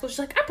in high school. She's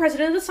like, I'm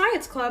president of the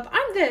science club.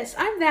 I'm this,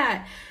 I'm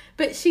that.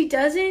 But she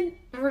doesn't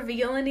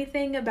reveal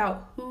anything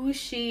about who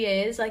she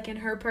is, like, in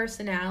her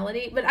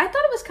personality. But I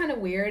thought it was kind of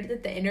weird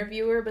that the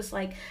interviewer was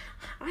like,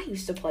 I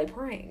used to play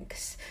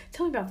pranks.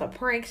 Tell me about the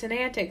pranks and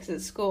antics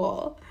at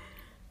school.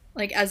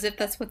 Like, as if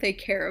that's what they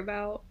care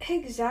about.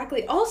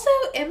 Exactly. Also,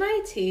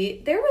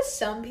 MIT, there was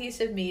some piece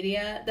of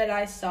media that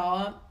I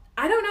saw.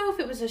 I don't know if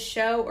it was a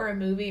show or a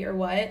movie or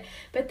what,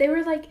 but they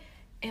were like,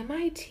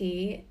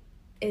 MIT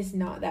is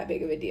not that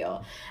big of a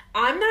deal.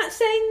 I'm not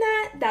saying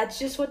that. That's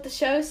just what the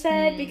show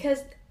said, because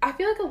I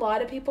feel like a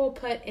lot of people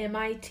put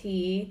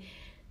MIT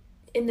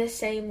in the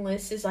same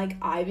list as, like,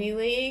 Ivy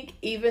League,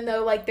 even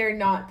though, like, they're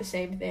not the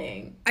same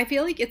thing. I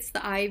feel like it's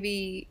the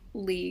Ivy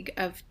League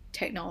of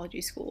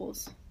technology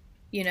schools,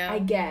 you know? I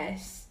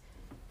guess.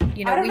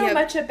 You know, I don't know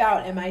much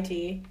about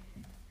MIT.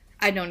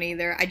 I don't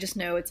either. I just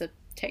know it's a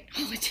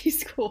technology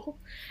school.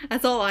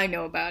 That's all I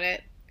know about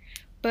it.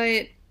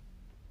 But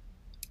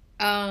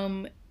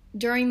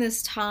during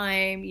this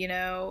time, you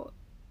know,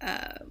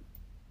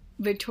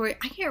 Victoria,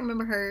 I can't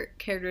remember her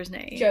character's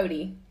name.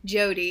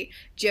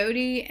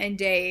 Jody and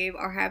Dave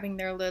are having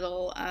their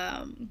little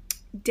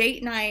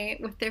date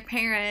night with their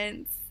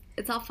parents.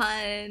 It's all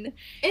fun.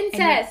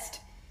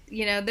 Incest. And,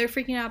 you know, they're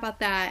freaking out about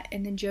that.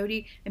 And then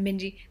Jody and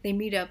Mindy, they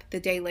meet up the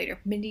day later.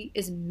 Mindy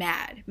is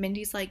mad.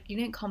 Mindy's like, you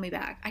didn't call me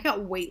back. I got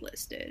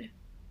waitlisted.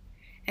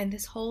 And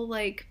this whole,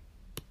 like,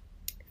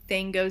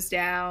 thing goes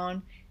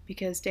down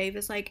because Dave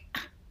is like,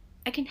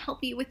 I can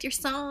help you with your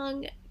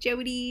song,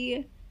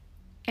 Jody.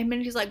 And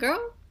Mindy's like,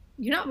 girl,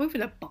 you're not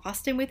moving to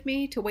Boston with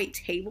me to wait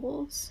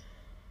tables.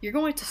 You're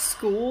going to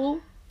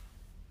school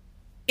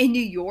in New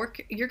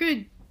York. You're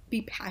going to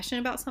be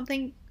passionate about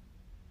something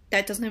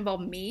that doesn't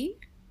involve me.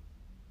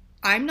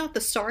 I'm not the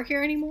star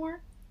here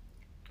anymore.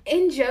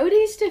 In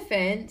Jody's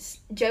defense,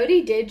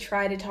 Jody did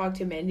try to talk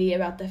to Mindy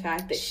about the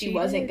fact that she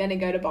wasn't going to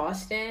go to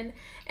Boston.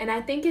 And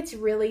I think it's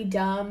really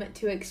dumb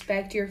to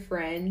expect your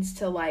friends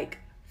to, like,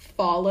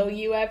 follow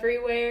you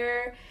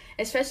everywhere,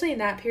 especially in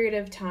that period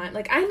of time.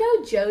 Like, I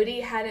know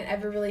Jody hadn't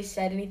ever really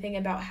said anything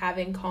about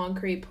having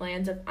concrete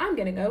plans of, I'm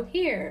going to go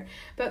here.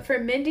 But for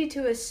Mindy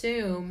to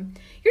assume,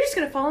 you're just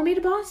going to follow me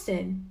to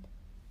Boston,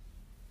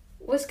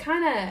 was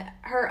kind of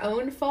her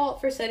own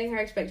fault for setting her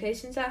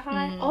expectations that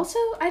high. Also,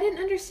 I didn't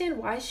understand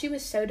why she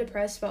was so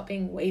depressed about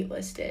being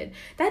waitlisted.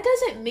 That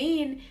doesn't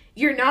mean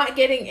you're not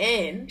getting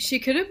in. She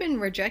could have been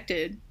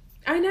rejected.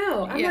 I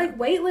know. I'm like,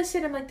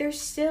 waitlisted. I'm like,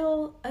 there's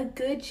still a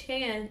good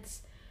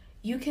chance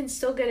you can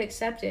still get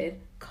accepted.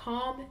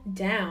 Calm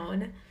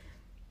down.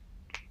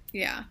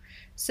 Yeah.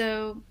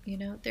 So, you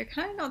know, they're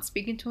kind of not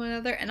speaking to one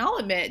another. And I'll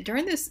admit,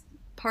 during this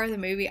part of the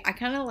movie, I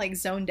kind of, like,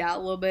 zoned out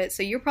a little bit.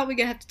 So you're probably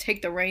going to have to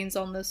take the reins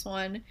on this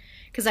one.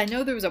 Because I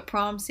know there was a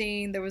prom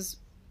scene. There was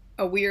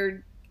a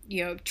weird,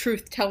 you know,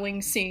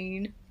 truth-telling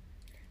scene.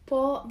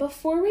 Well,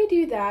 before we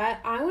do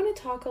that, I want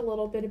to talk a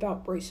little bit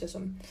about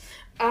racism.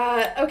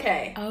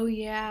 Okay. Oh,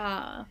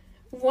 yeah.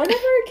 One of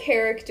our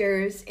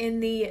characters in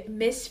the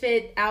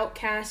Misfit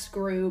Outcast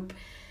group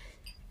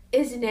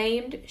is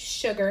named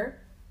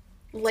Sugar.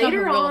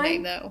 Later on,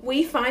 name, though.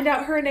 We find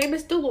out her name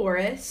is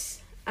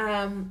Dolores.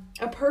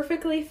 A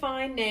perfectly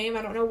fine name.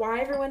 I don't know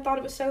why everyone thought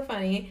it was so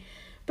funny.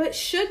 But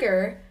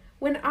Sugar,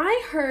 when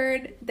I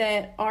heard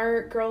that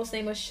our girl's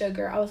name was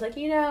Sugar, I was like,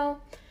 you know,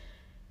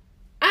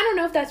 I don't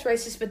know if that's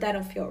racist, but that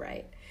don't feel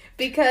right.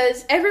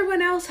 Because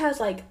everyone else has,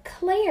 like,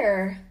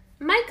 Claire,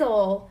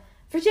 Michael,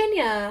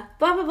 Virginia,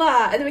 blah, blah,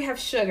 blah. And then we have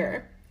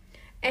Sugar.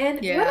 And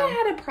what I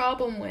had a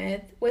problem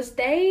with was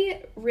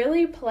they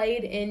really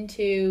played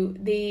into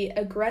the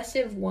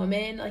aggressive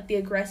woman, like the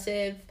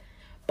aggressive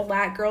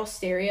black girl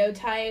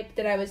stereotype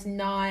that I was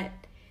not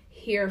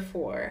here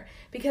for.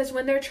 Because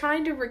when they're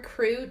trying to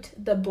recruit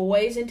the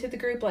boys into the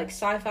group, like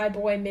Sci-Fi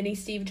Boy, Mini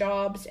Steve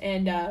Jobs,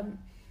 and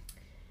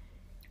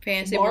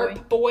Fantasy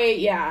LARP Boy,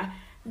 yeah.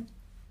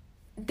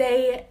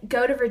 They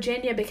go to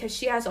Virginia because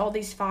she has all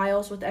these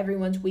files with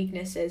everyone's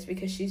weaknesses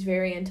because she's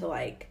very into,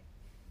 like,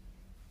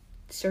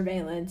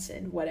 surveillance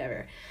and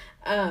whatever.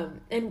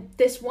 And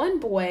this one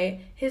boy,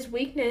 his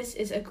weakness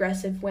is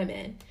aggressive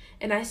women.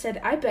 And I said,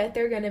 I bet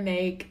they're going to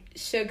make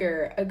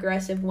Sugar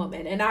aggressive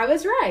woman. And I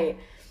was right.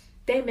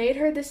 They made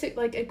her this,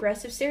 like,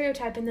 aggressive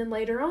stereotype. And then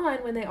later on,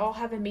 when they all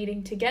have a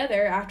meeting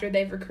together after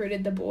they've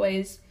recruited the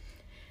boys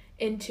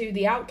into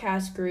the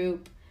Outcast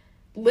group,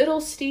 little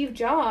Steve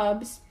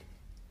Jobs,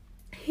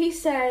 he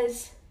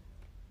says,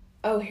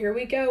 oh, here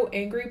we go,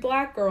 angry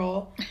black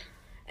girl.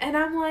 And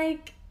I'm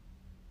like,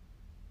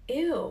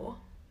 ew.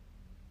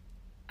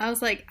 I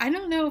was like, I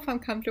don't know if I'm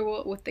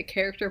comfortable with the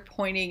character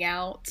pointing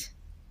out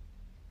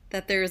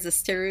that there is a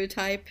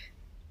stereotype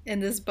in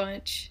this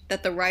bunch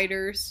that the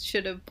writers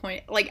should have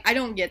pointed. Like, I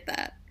don't get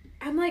that.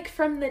 I'm like,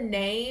 from the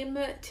name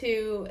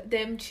to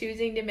them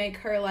choosing to make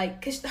her, like,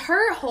 because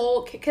her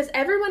whole, because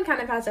everyone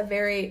kind of has a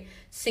very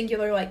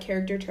singular, like,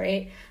 character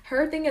trait.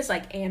 Her thing is,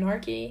 like,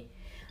 anarchy,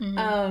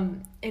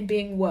 and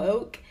being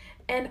woke.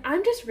 And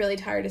I'm just really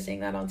tired of seeing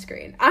that on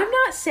screen. I'm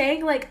not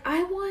saying, like,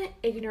 I want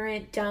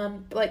ignorant,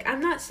 dumb, like, I'm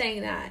not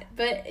saying that.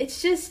 But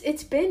it's just,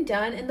 it's been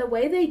done, and the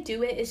way they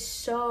do it is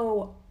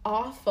so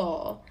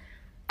awful.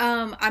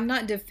 I'm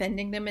not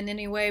defending them in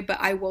any way, but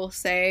I will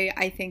say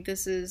I think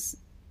this is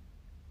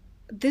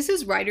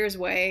writers'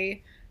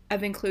 way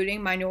of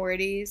including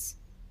minorities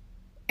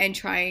and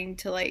trying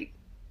to like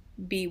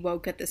be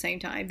woke at the same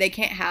time. They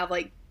can't have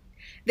like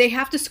they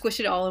have to squish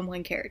it all in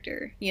one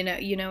character. You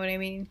know what I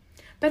mean?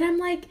 But I'm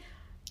like,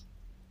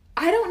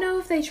 I don't know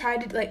if they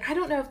tried to, like, I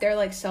don't know if they're,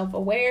 like,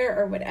 self-aware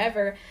or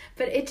whatever,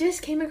 but it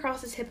just came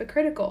across as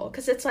hypocritical,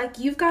 because it's like,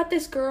 you've got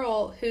this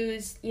girl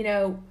who's, you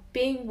know,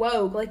 being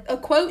woke, like, a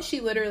quote she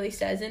literally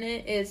says in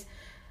it is,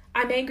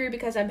 I'm angry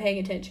because I'm paying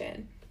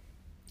attention,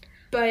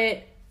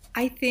 but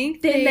I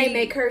think then they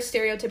make her a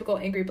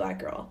stereotypical angry black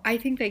girl. I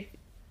think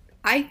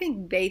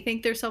they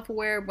think they're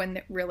self-aware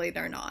when really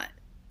they're not,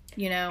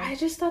 you know? I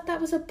just thought that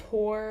was a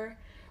poor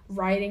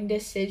writing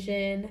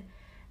decision.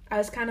 I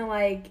was kind of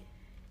like,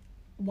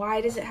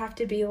 why does it have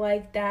to be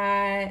like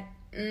that?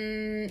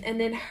 And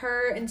then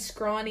her and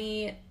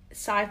scrawny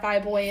sci-fi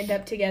boy end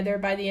up together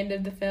by the end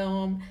of the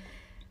film.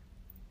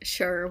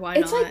 Sure, why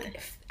it's not?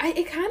 Like,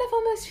 it kind of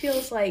almost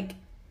feels like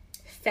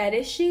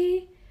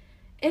fetishy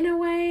in a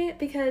way,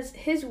 because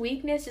his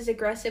weakness is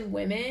aggressive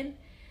women,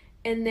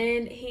 and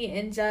then he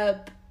ends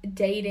up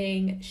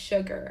dating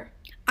Sugar.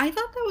 I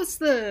thought that was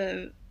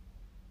the...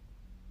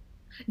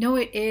 No,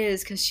 it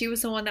is, because she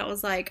was the one that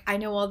was like, I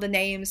know all the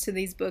names to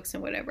these books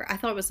and whatever. I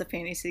thought it was the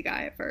fantasy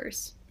guy at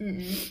first.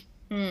 And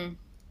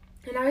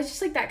I was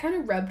just like, that kind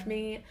of rubbed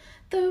me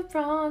the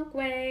wrong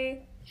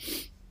way.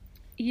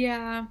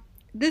 Yeah.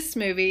 This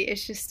movie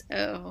is just,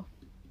 oh.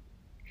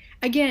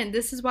 Again,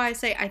 this is why I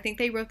say I think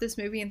they wrote this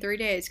movie in 3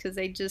 days, because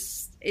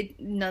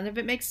none of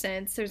it makes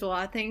sense. There's a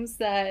lot of things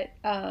that,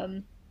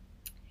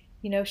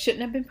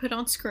 shouldn't have been put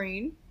on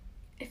screen.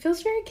 It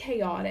feels very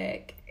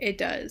chaotic. It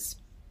does.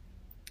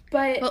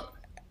 But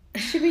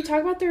should we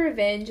talk about the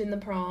revenge and the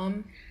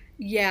prom?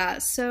 Yeah,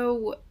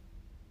 so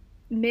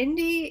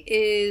Mindy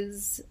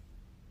is...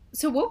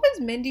 So what was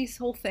Mindy's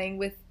whole thing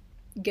with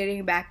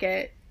getting back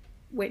at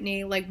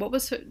Whitney? Like, what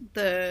was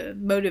the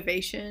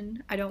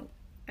motivation? I don't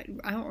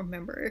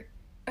remember.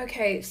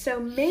 Okay, so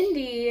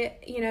Mindy,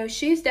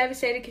 she's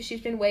devastated because she's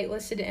been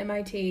waitlisted to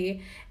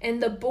MIT,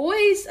 and the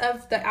boys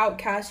of the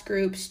outcast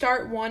group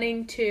start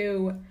wanting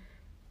to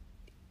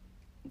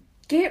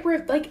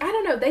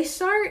they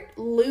start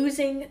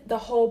losing the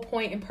whole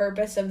point and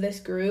purpose of this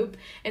group,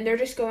 and they're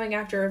just going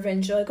after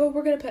revenge. They're like, oh,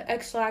 we're going to put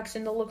X-Lax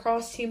in the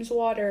lacrosse team's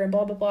water, and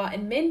blah, blah, blah.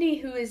 And Mindy,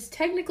 who is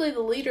technically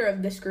the leader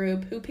of this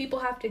group, who people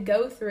have to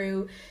go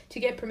through to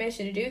get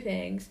permission to do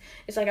things,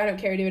 is like, I don't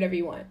care, do whatever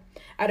you want.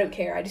 I don't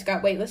care. I just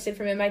got waitlisted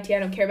from MIT. I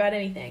don't care about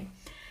anything.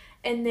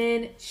 And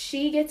then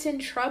she gets in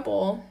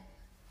trouble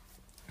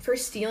for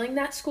stealing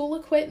that school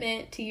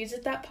equipment to use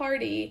at that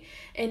party,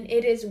 and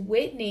it is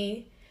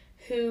Whitney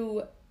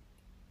who,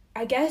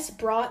 I guess,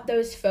 brought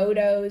those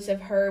photos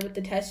of her with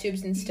the test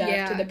tubes and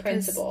stuff to the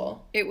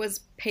principal. It was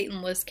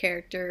Peyton List's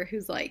character,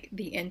 who's like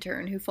the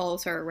intern who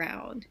follows her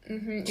around.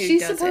 Mm-hmm.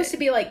 She's supposed to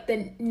be like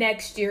the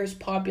next year's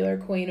popular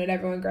queen when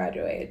everyone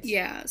graduates.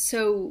 Yeah,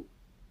 so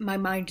my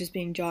mind just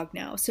being jogged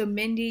now. So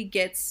Mindy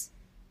gets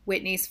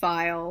Whitney's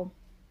file,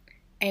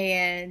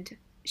 and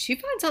she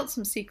finds out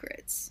some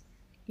secrets.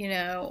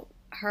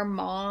 Her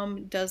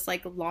mom does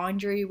like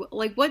laundry.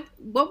 Like, what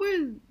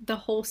were the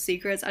whole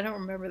secrets? I don't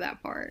remember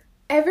that part.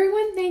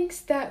 Everyone thinks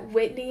that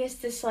Whitney is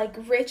this like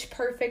rich,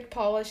 perfect,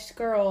 polished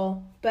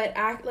girl, but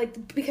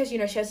because she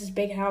has this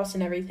big house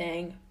and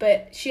everything,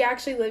 but she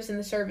actually lives in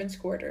the servants'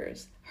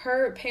 quarters.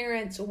 Her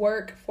parents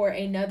work for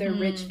another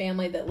rich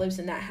family that lives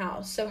in that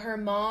house. So her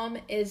mom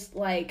is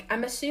like,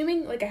 I'm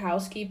assuming like a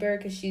housekeeper,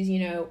 because she's,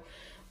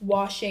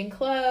 washing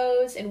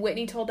clothes, and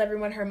Whitney told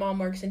everyone her mom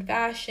works in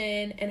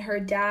fashion, and her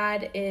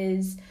dad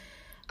is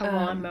a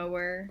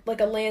lawnmower,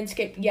 like a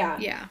landscape.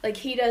 Yeah, like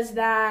he does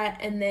that.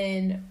 And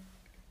then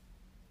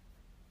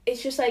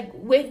it's just like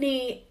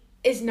Whitney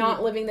is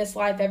not living this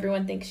life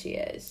everyone thinks she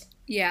is.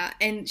 Yeah,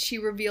 and she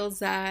reveals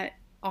that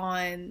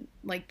on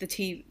like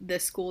the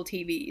school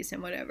TVs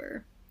and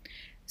whatever.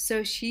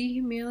 So she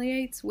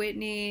humiliates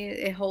Whitney.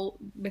 It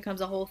becomes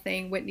a whole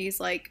thing.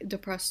 Whitney's like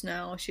depressed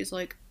now. She's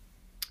like,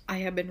 I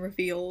have been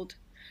revealed.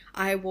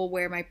 I will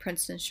wear my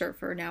Princeton shirt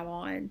from now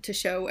on to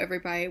show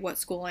everybody what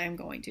school I am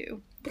going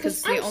to.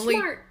 Because I'm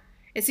smart.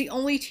 It's the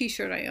only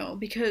t-shirt I own,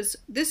 because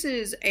this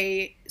is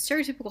a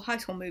stereotypical high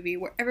school movie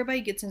where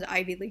everybody gets into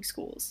Ivy League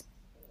schools.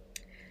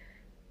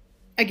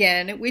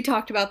 Again, we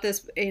talked about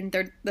this in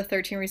the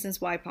 13 Reasons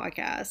Why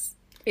podcast.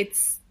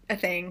 It's a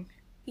thing.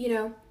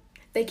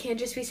 They can't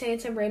just be saying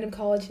some random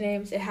college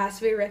names. It has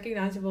to be a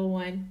recognizable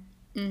one.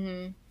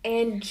 Mm-hmm.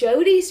 And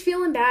Jody's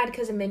feeling bad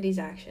because of Mindy's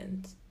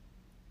actions.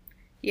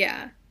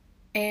 Yeah.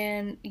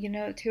 And,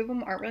 two of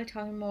them aren't really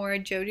talking more.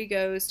 Jody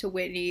goes to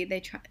Whitney.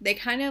 They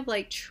kind of,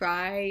 like,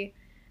 try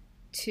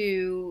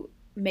to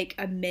make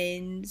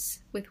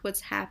amends with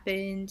what's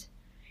happened.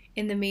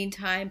 In the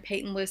meantime,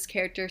 Peyton List's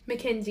character...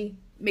 Mackenzie.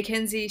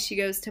 Mackenzie, she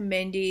goes to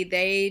Mindy.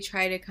 They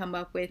try to come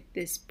up with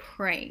this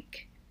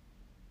prank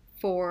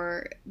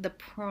for the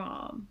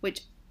prom,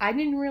 which I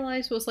didn't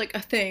realize was like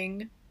a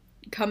thing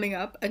coming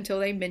up until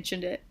they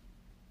mentioned it.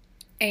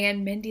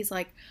 And Mindy's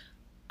like,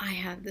 I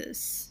have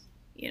this,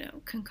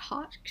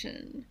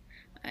 concoction.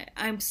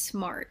 I'm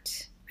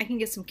smart. I can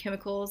get some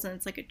chemicals and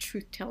it's like a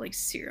truth-telling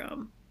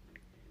serum.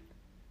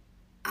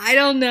 I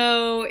don't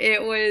know.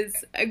 It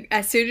was,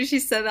 as soon as she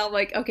said that, I'm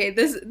like, okay,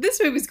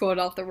 this movie's going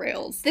off the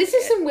rails. This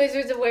is some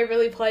Wizards of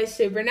Waverly Place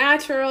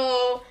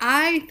Supernatural.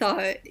 I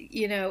thought,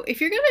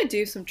 if you're going to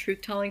do some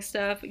truth-telling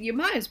stuff, you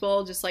might as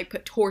well just, like,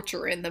 put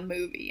torture in the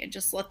movie and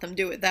just let them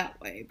do it that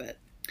way, but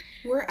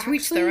we're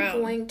actually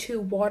going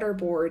to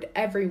waterboard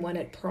everyone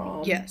at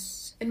prom.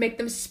 Yes. And make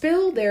them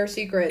spill their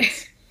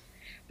secrets.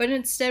 But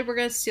instead, we're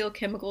going to steal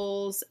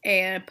chemicals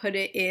and put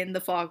it in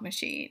the fog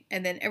machine,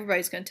 and then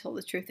everybody's going to tell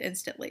the truth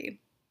instantly.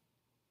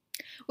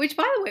 Which,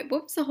 by the way,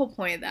 what was the whole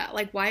point of that?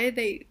 Like, why did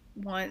they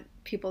want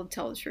people to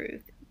tell the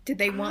truth? Did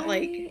they want,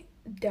 I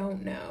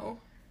don't know.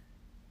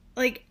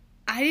 Like,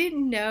 I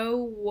didn't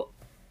know.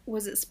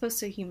 Was it supposed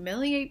to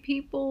humiliate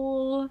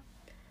people?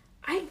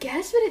 I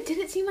guess, but it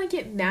didn't seem like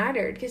it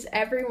mattered because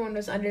everyone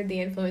was under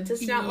the influence.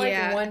 It's not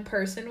like one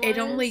person was. It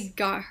only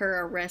got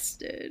her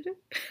arrested.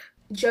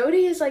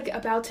 Jody is, like,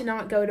 about to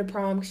not go to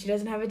prom because she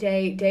doesn't have a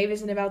date. Dave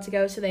isn't about to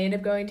go, so they end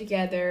up going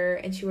together,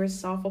 and she wears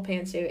this awful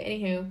pantsuit.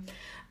 Anywho,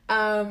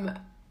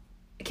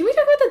 can we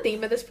talk about the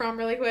theme of this prom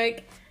really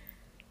quick?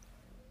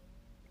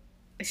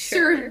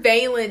 Sure.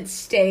 Surveillance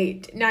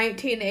State,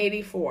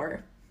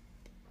 1984.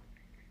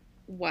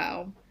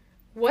 Wow.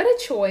 What a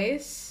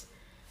choice.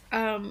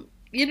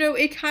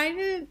 It kind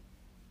of,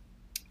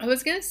 I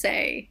was going to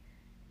say,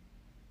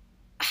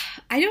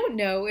 I don't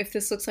know if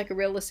this looks like a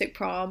realistic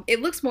prom.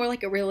 It looks more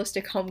like a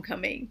realistic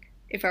homecoming,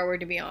 if I were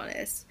to be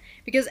honest.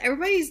 Because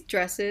everybody's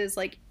dresses,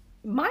 like,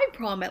 my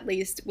prom at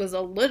least was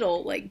a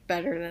little, like,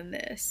 better than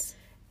this.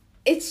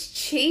 It's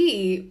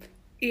cheap.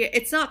 Yeah,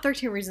 it's not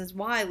 13 Reasons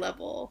Why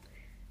level,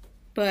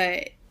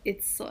 but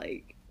it's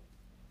like,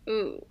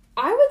 ooh.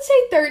 I would say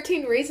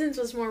 13 Reasons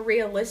was more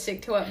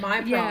realistic to what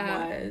my prom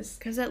was.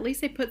 Because at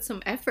least they put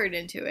some effort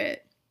into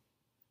it.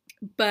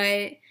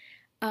 But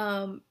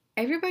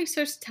everybody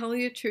starts telling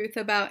the truth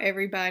about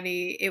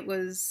everybody. It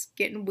was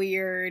getting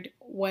weird,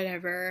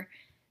 whatever.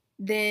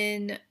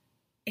 Then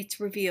it's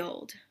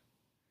revealed.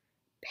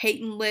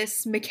 Peyton,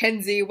 Liz,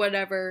 Mackenzie,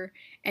 whatever,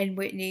 and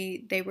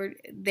Whitney, they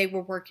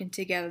were working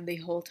together the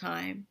whole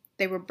time.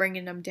 They were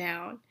bringing them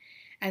down.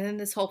 And then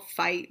this whole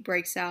fight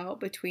breaks out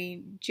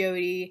between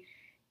Jody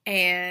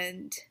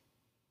and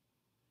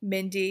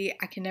Mindy.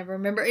 I can never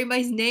remember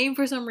anybody's name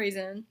for some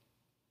reason.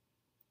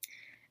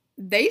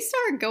 They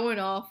start going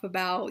off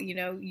about,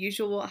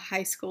 usual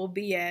high school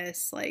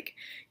BS. Like,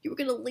 you were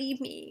going to leave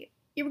me.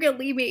 You were going to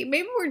leave me.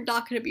 Maybe we're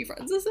not going to be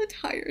friends this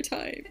entire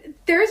time.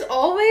 There's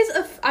always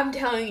I'm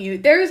telling you,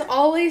 there's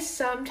always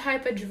some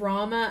type of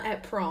drama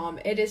at prom.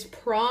 It is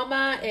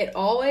proma. It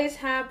always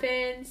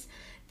happens.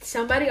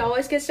 Somebody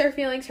always gets their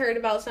feelings hurt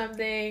about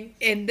something.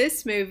 In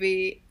this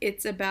movie,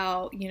 it's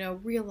about,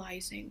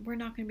 realizing we're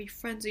not going to be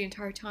friends the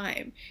entire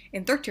time.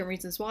 In 13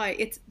 Reasons Why,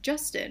 it's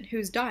Justin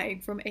who's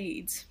dying from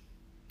AIDS.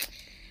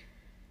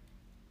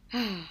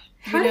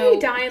 How did he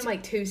die in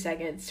like 2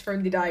 seconds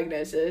from the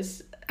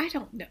diagnosis? I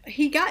don't know.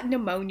 He got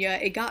pneumonia.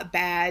 It got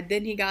bad.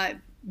 Then he got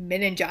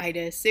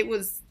meningitis. It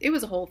was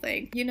a whole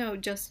thing.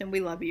 Justin, we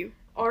love you.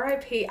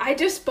 R.I.P. I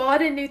just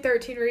bought a new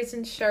 13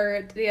 Reasons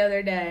shirt the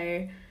other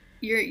day.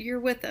 You're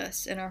with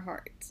us in our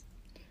hearts.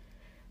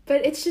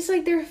 But it's just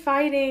like they're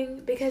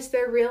fighting because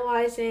they're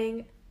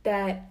realizing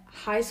that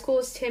high school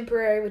is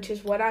temporary, which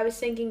is what I was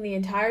thinking the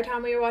entire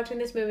time we were watching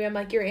this movie. I'm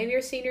like, you're in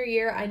your senior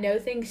year. I know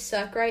things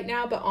suck right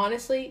now, but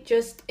honestly,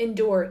 just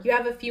endure. You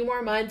have a few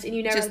more months and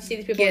you never see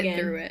these people again. Get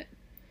through it.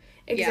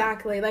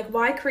 Exactly. Yeah. Like,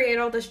 why create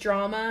all this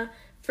drama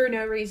for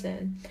no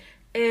reason?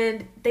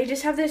 And they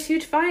just have this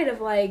huge fight of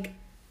like,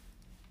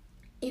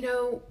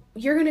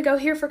 you're going to go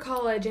here for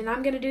college and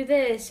I'm going to do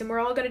this and we're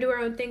all going to do our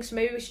own thing. So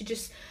maybe we should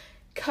just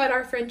cut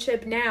our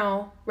friendship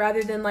now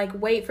rather than like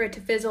wait for it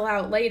to fizzle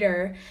out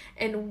later.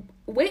 And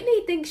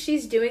Whitney thinks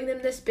she's doing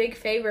them this big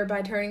favor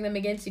by turning them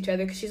against each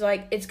other because she's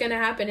like, it's going to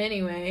happen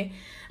anyway.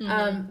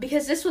 Mm-hmm.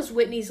 Because this was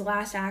Whitney's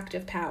last act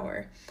of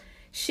power.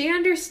 She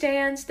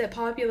understands that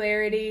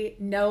popularity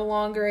no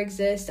longer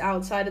exists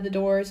outside of the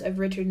doors of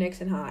Richard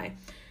Nixon High.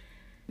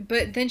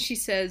 But then she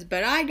says,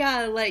 but I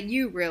gotta let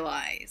you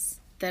realize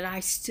that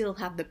I still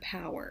have the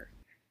power.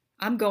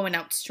 I'm going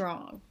out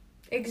strong.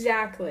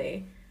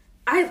 Exactly.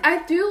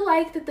 I do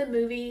like that the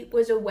movie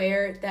was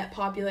aware that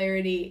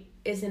popularity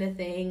isn't a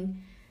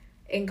thing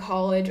in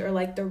college or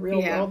like the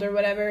real world or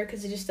whatever,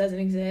 because it just doesn't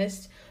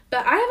exist.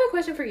 But I have a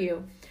question for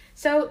you.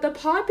 So the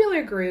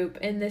popular group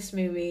in this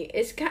movie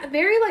is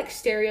very like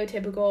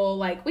stereotypical,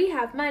 like we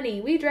have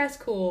money, we dress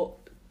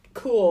cool,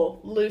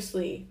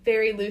 loosely,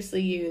 very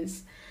loosely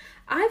used.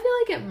 I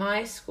feel like at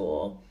my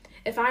school,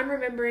 if I'm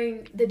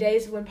remembering the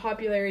days when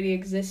popularity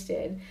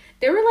existed,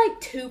 there were like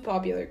 2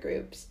 popular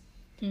groups.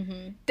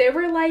 Mm-hmm. There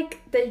were like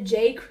the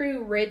J.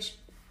 Crew rich,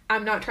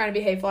 I'm not trying to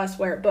be hateful, I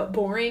swear, but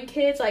boring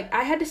kids. Like,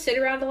 I had to sit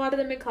around a lot of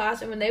them in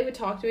class, and when they would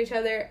talk to each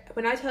other,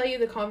 when I tell you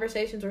the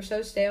conversations were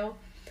so stale.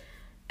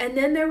 And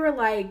then there were,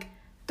 like,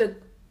 the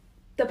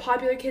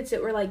popular kids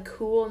that were, like,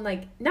 cool and,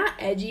 like, not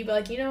edgy, but,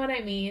 like, you know what I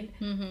mean?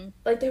 Mm-hmm.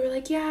 Like, they were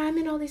like, yeah, I'm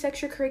in all these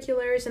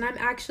extracurriculars, and I'm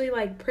actually,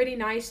 like, pretty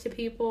nice to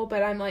people,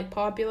 but I'm, like,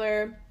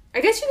 popular.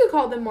 I guess you could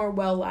call them more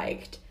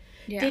well-liked.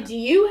 Yeah. Did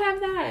you have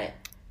that?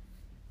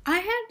 I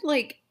had,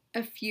 like,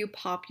 a few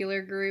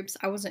popular groups.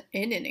 I wasn't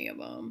in any of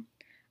them.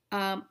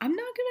 I'm not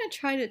gonna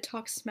try to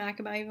talk smack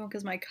about anyone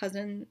because my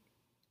cousin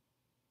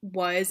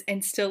was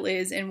and still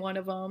is in one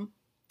of them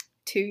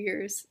 2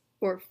 years.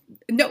 Or,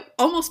 no,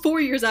 almost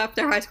 4 years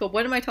after high school.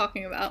 What am I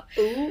talking about?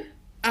 Ooh.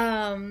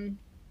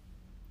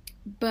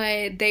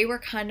 But they were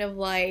kind of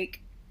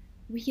like,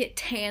 we get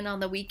tan on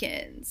the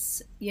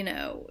weekends, you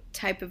know,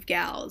 type of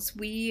gals.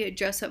 We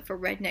dress up for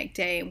Redneck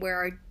Day and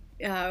wear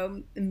our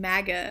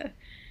MAGA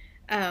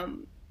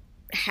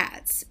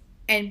hats.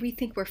 And we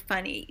think we're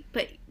funny,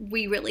 but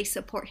we really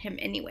support him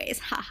anyways.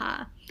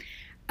 Haha.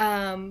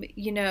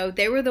 You know,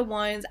 they were the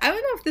ones, I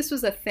don't know if this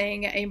was a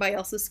thing at anybody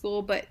else's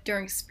school, but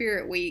during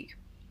Spirit Week,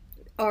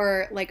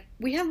 or like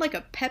we had like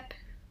a pep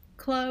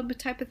club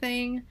type of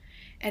thing,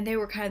 and they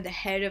were kind of the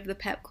head of the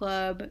pep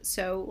club.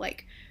 So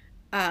like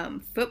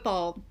during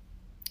football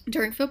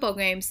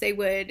games, they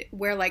would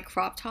wear like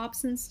crop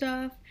tops and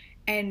stuff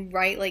and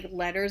write like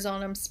letters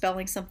on them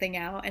spelling something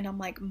out, and I'm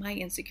like, my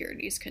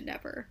insecurities could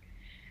never.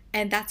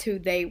 And that's who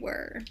they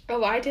were.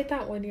 Oh, I did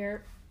that one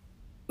year.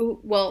 Ooh,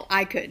 well,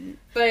 I couldn't.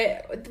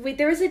 But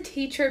there was a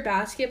teacher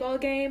basketball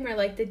game where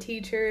like the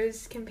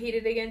teachers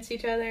competed against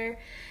each other,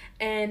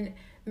 and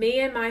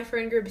me and my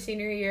friend group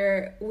senior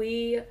year,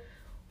 we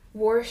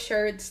wore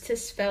shirts to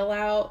spell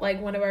out, like,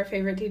 one of our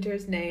favorite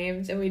teachers'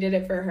 names, and we did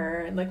it for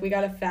her, and, like, we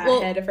got a fat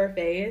head of her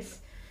face.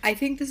 I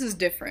think this is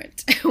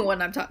different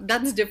when I'm talking.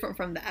 That's different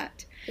from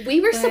that. We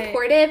were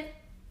supportive.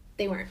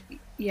 They weren't.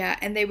 Yeah,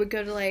 and they would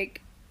go to, like,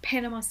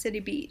 Panama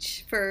City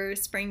Beach for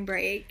spring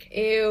break.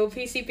 Ew,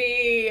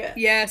 PCB.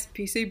 Yes,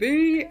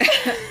 PCB.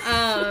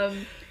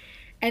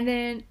 And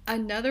then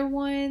another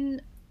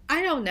one,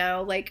 I don't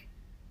know, like,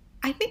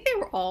 I think they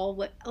were all,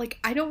 like,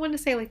 I don't want to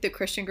say, like, the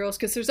Christian girls,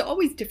 because there's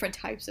always different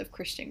types of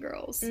Christian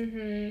girls.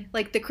 Mm-hmm.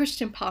 Like, the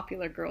Christian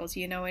popular girls,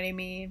 you know what I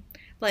mean?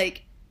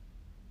 Like,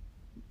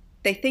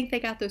 they think they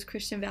got those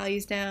Christian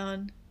values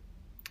down.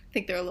 I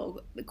think they're a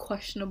little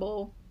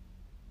questionable.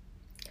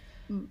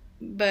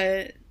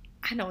 But,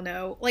 I don't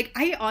know. Like,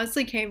 I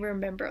honestly can't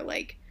remember,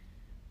 like,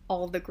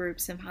 all the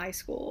groups in high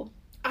school.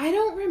 I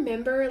don't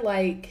remember,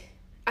 like...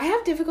 I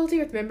have difficulty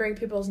with remembering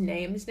people's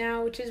names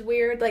now, which is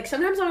weird. Like,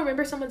 sometimes I'll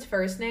remember someone's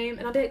first name,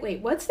 and I'll be like, wait,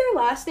 what's their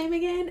last name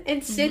again?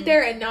 And sit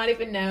there and not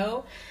even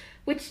know.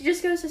 Which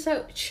just goes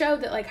to show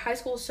that, like, high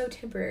school is so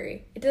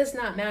temporary. It does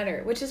not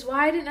matter. Which is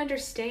why I didn't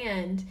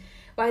understand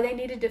why they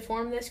needed to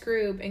form this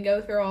group and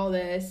go through all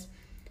this.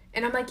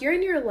 And I'm like, you're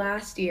in your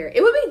last year.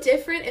 It would be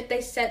different if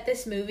they set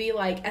this movie,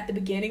 like, at the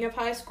beginning of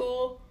high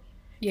school.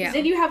 Yeah. Because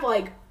then you have,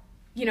 like,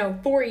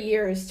 4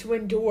 years to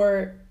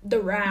endure the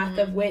wrath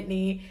of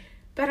Whitney.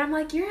 But I'm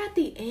like, you're at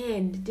the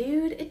end,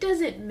 dude. It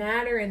doesn't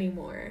matter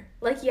anymore.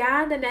 Like,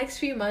 yeah, the next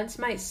few months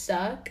might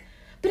suck,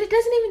 but it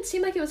doesn't even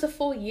seem like it was a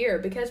full year,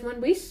 because when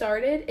we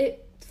started,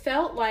 it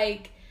felt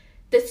like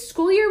the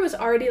school year was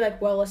already,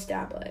 like, well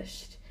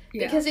established.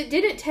 Yeah. Because it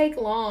didn't take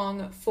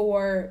long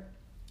for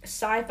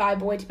Sci-Fi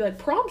Boy to be like,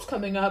 prom's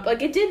coming up.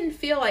 Like, it didn't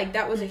feel like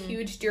that was a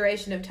huge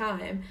duration of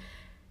time.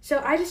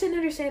 So I just didn't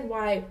understand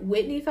why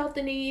Whitney felt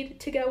the need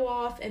to go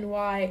off and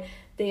why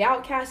the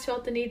Outcast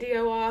felt the need to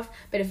go off.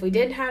 But if we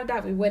didn't have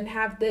that, we wouldn't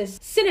have this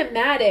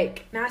cinematic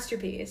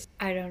masterpiece.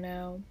 I don't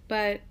know.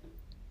 But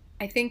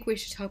I think we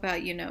should talk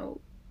about,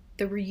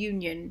 the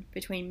reunion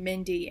between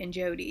Mindy and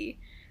Jody.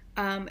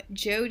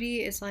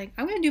 Jody is like,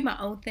 I'm going to do my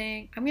own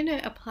thing. I'm going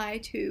to apply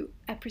to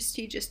a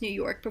prestigious New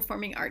York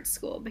performing arts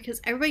school because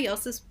everybody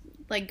else is,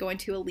 like, going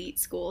to elite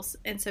schools,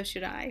 and so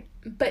should I.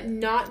 But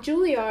not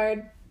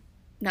Juilliard.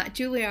 Not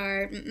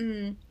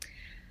Juilliard.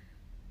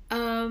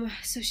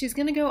 So she's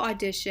gonna go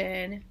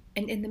audition,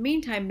 and in the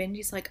meantime,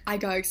 Mindy's like, I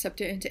got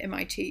accepted into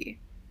MIT,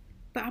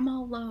 but I'm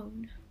all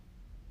alone.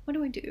 What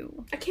do I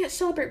do? I can't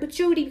celebrate with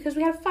Jody because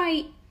we had a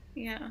fight.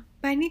 Yeah,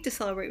 but I need to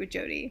celebrate with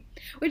Jody,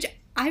 which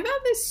I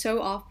found this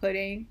so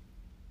off-putting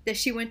that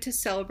she went to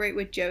celebrate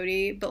with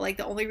Jody, but, like,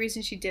 the only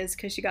reason she did is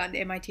because she got into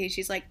MIT.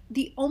 She's like,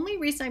 the only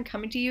reason I'm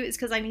coming to you is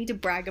because I need to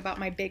brag about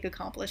my big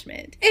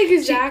accomplishment.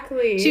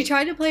 Exactly. She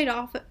tried to play it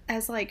off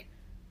as, like,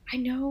 I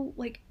know,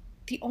 like,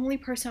 the only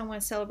person I want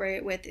to celebrate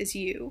it with is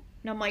you.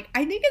 And I'm like,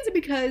 I think it's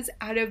because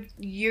out of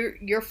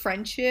your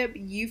friendship,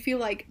 you feel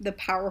like the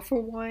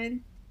powerful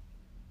one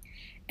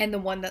and the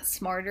one that's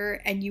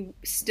smarter, and you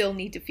still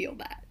need to feel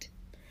that.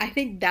 I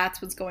think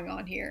that's what's going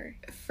on here.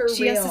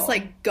 She has this,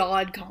 like,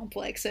 God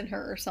complex in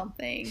her or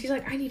something. She's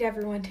like, I need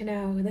everyone to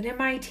know that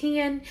MIT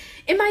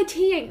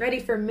ain't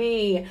ready for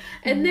me.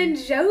 And then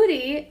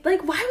Jody,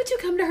 like, why would you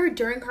come to her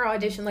during her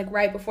audition, like,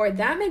 right before?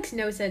 That makes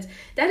no sense.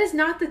 That is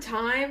not the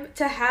time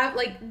to have,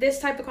 like, this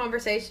type of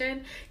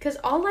conversation. Because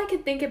all I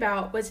could think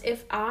about was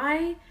if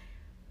I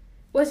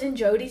was in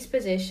Jodie's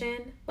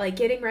position, like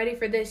getting ready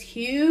for this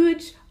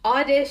huge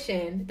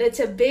audition that's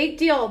a big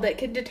deal that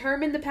could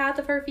determine the path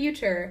of her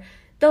future,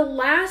 the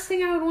last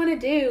thing I would want to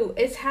do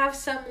is have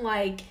some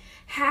like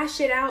hash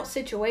it out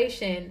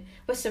situation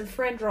with some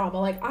friend drama.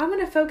 Like, I want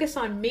to focus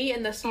on me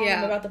and the song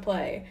I'm about to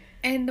play.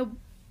 And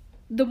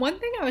the one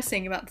thing I was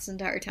saying about this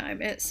entire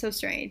time, it's so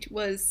strange,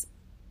 was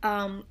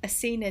a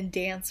scene in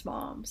Dance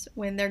Moms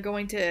when they're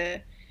going to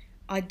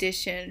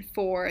audition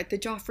for the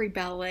Joffrey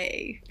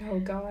Ballet. Oh,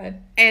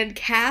 God. And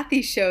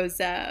Kathy shows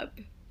up.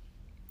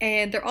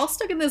 And they're all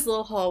stuck in this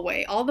little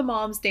hallway. All the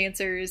moms,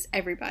 dancers,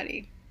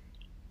 everybody.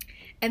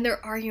 And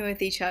they're arguing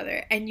with each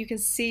other. And you can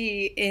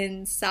see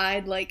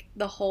inside, like,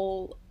 the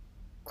whole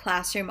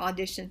classroom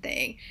audition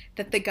thing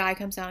that the guy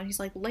comes out and he's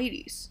like,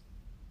 ladies,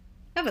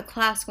 I have a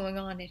class going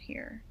on in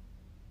here.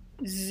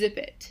 Zip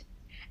it.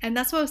 And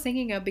that's what I was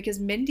thinking of, because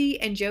Mindy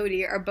and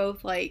Jodie are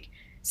both, like,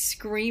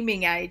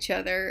 screaming at each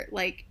other,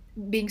 like,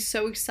 being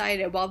so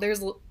excited while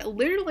there's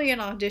literally an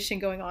audition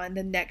going on in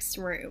the next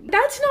room.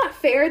 That's not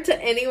fair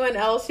to anyone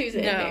else who's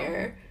in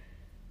there.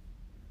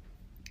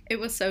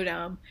 It was so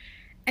dumb.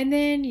 And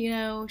then, you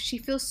know, she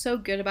feels so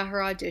good about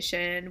her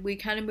audition. We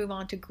kind of move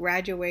on to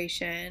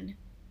graduation.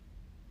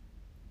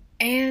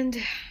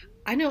 And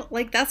I know,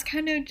 like, that's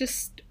kind of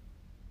just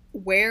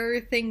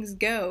where things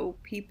go.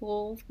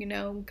 People, you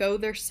know, go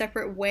their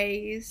separate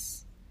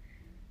ways.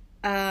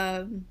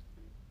 And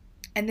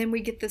then we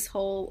get this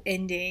whole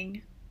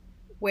ending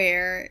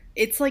where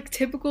it's like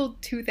typical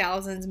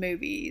 2000s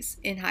movies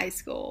in high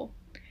school,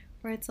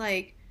 where it's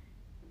like,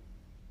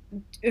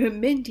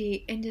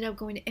 Mindy ended up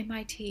going to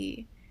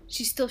MIT.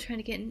 She's still trying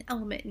to get an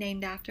element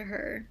named after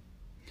her.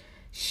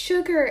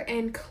 Sugar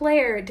and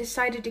Claire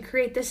decided to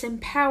create this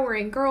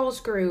empowering girls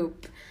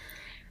group.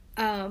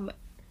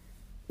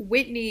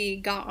 Whitney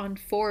got on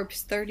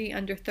Forbes 30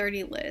 under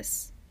 30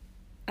 list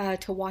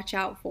to watch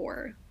out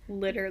for,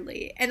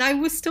 literally. And I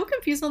was still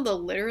confused on the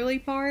literally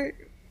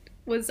part.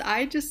 Was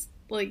I just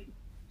like...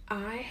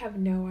 I have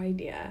no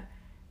idea.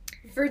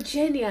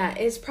 Virginia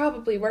is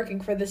probably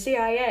working for the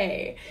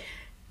CIA.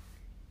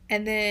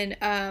 And then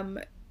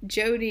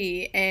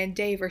Jodie and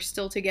Dave are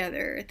still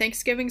together.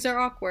 Thanksgivings are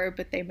awkward,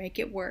 but they make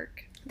it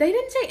work. They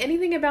didn't say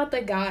anything about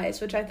the guys,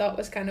 which I thought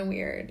was kind of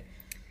weird.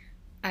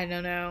 I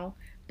don't know.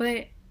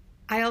 But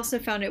I also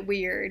found it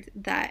weird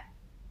that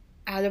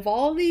out of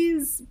all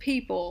these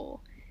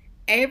people,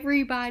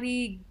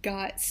 everybody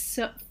got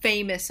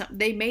famous.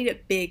 They made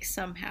it big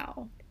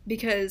somehow.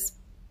 Because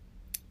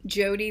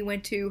Jodie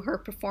went to her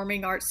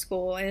performing arts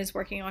school and is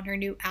working on her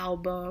new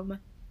album.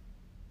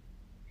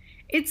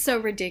 It's so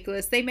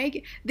ridiculous.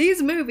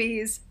 These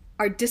movies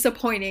are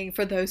disappointing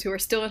for those who are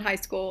still in high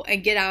school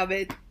and get out of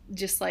it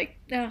just like,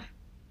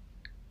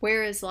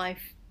 where is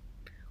life?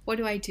 What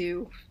do I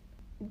do?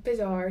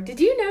 Bizarre. Did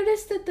you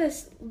notice that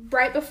this,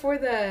 right before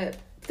the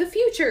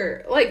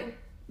future, like,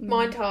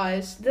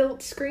 montage, the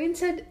screen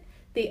said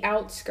The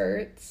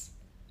Outskirts?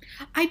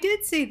 I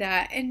did see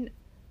that, and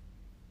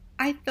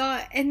I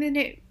thought, and then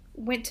it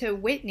went to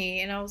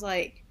Whitney, and I was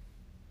like,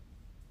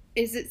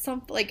 is it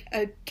something like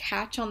a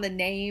catch on the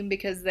name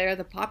because they're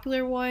the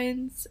popular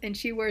ones and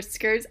she wears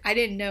skirts? I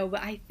didn't know, but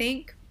I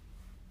think,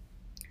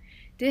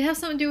 did it have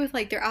something to do with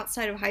like they're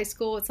outside of high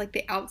school? It's like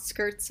the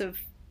outskirts of,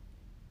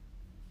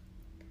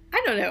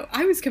 I don't know.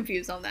 I was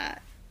confused on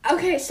that.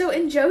 Okay, so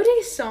in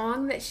Jodie's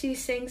song that she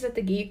sings at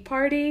the geek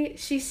party,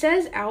 she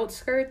says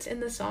outskirts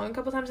in the song a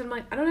couple times. And I'm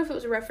like, I don't know if it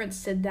was a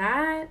reference to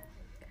that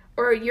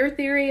or your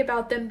theory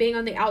about them being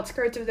on the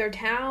outskirts of their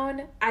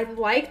town. I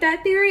like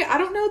that theory. I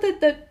don't know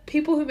that the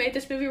people who made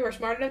this movie were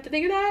smart enough to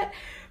think of that,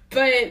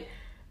 but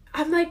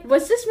I'm like,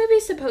 was this movie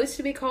supposed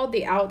to be called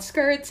The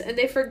Outskirts and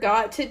they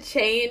forgot to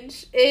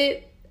change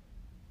it?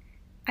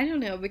 I don't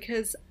know,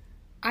 because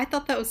I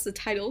thought that was the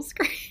title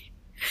screen.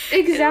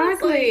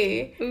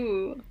 Exactly.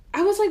 Ooh.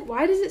 I was like,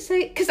 why does it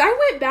say... Because I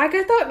went back,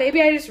 I thought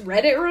maybe I just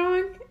read it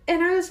wrong.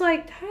 And I was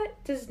like,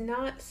 that does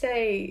not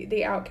say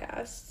The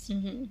Outcasts.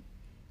 Mm-hmm.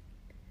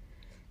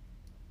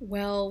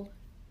 Well,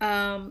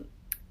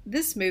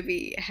 this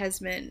movie has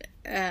been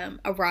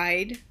a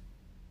ride,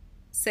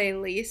 say the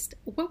least.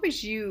 What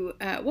was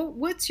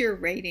what's your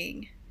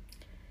rating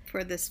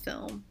for this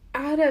film?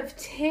 Out of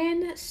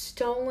 10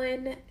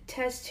 stolen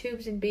test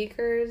tubes and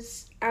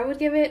beakers, I would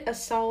give it a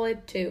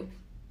solid 2.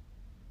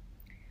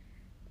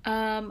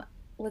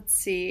 Let's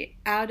see.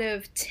 Out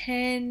of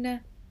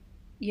 10,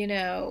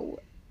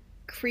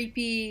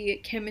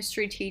 creepy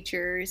chemistry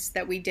teachers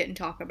that we didn't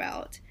talk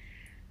about,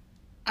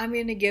 I'm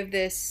going to give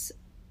this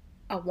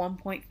a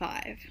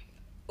 1.5.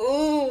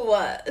 Ooh,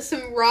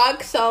 some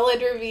rock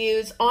solid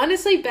reviews.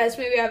 Honestly, best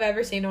movie I've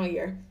ever seen all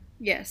year.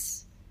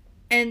 Yes.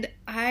 And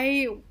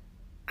I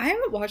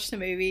haven't watched the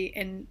movie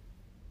in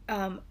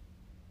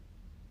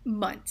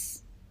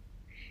months.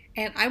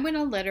 And I went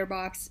on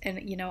Letterboxd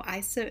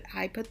and,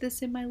 I put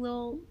this in my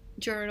little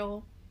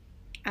journal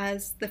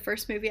as the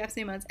first movie I've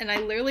seen in months. And I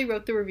literally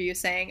wrote the review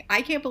saying,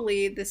 I can't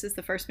believe this is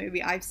the first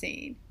movie I've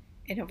seen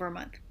in over a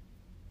month.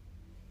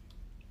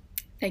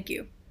 Thank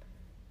you.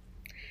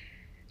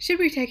 Should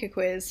we take a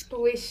quiz?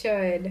 We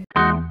should.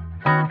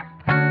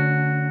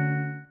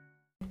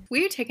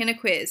 we're taking a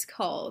quiz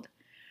called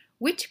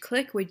Which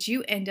Clique Would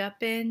You End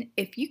Up In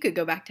If You Could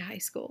Go Back to High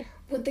School?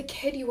 Would the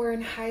kid you were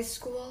in high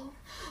school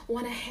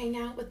want to hang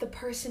out with the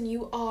person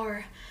you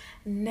are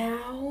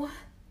now?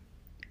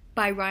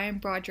 By Ryan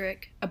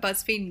Broderick, a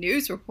BuzzFeed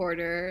News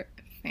reporter.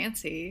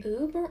 Fancy.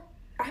 Uber.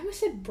 I almost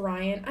said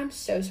Brian. I'm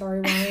so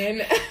sorry,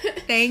 Ryan.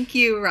 Thank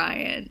you,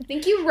 Ryan.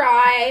 Thank you,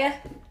 Rye.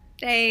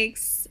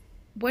 Thanks.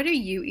 What are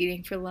you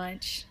eating for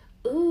lunch?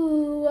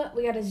 Ooh,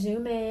 we gotta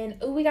zoom in.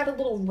 Ooh, we got a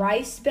little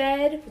rice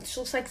bed, which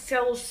looks like a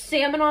little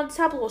salmon on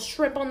top, a little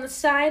shrimp on the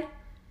side.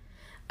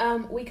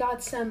 We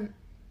got some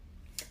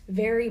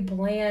very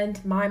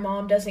bland, my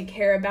mom doesn't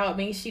care about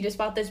me, she just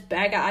bought this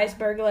bag of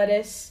iceberg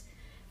lettuce.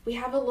 We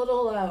have a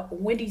little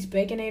Wendy's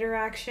Baconator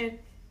action.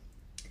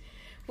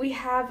 We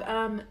have,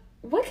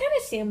 what kind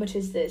of sandwich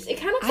is this? It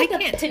kind of looks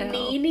like a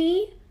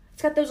panini. Tell.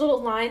 It's got those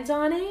little lines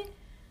on it.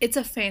 It's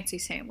a fancy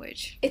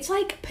sandwich. It's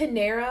like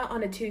Panera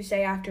on a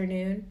Tuesday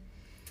afternoon.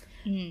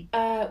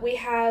 Mm. We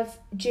have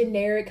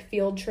generic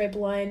field trip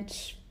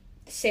lunch,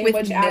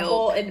 sandwich,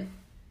 apple, and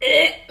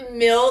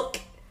milk.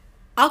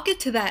 I'll get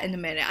to that in a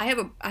minute. I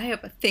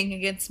have a thing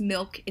against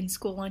milk in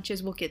school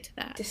lunches. We'll get to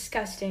that.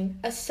 Disgusting.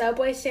 A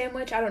Subway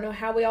sandwich. I don't know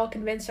how we all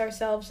convinced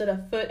ourselves that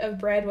a foot of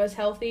bread was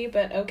healthy,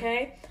 but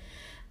okay.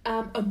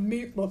 A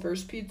meat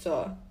lover's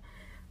pizza.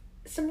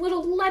 Some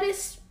little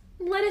lettuce,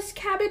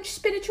 cabbage,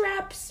 spinach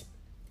wraps,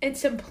 and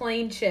some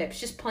plain chips.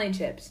 Just plain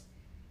chips.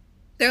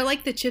 They're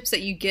like the chips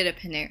that you get at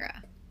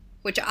Panera,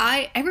 which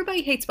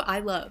everybody hates, but I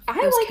love.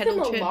 I those like kettle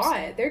them a chips.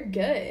 lot. They're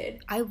good.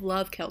 I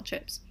love kettle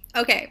chips.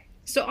 Okay,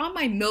 so on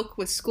my milk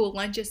with school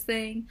lunches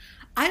thing,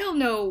 I don't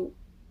know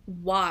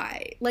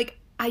why. Like,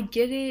 I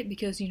get it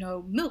because,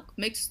 milk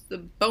makes the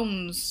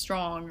bones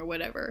strong or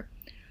whatever.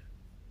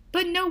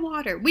 But no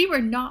water. We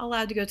were not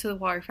allowed to go to the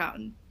water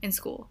fountain in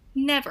school.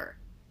 Never.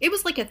 It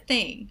was like a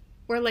thing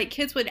where, like,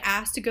 kids would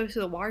ask to go to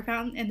the water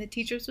fountain and the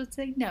teachers would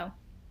say no.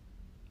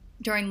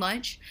 During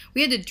lunch,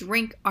 we had to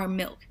drink our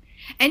milk.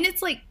 And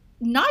it's like,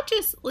 not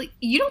just, like,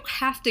 you don't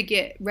have to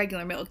get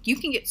regular milk. You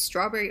can get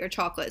strawberry or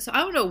chocolate. So I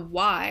don't know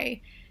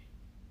why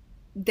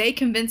they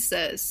convinced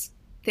us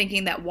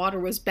thinking that water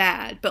was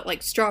bad, but,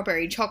 like,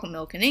 strawberry, chocolate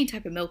milk, and any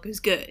type of milk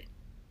is good.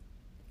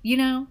 You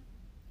know?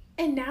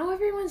 And now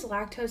everyone's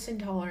lactose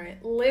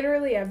intolerant.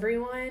 Literally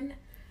everyone.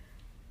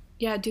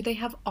 Yeah, do they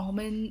have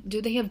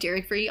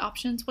dairy-free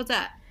options? What's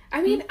that?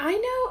 I mean, I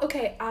know,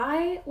 okay,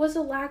 I was a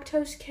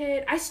lactose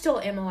kid. I still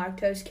am a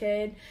lactose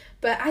kid.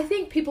 But I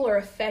think people are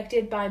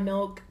affected by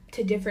milk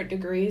to different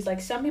degrees.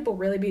 Like, some people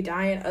really be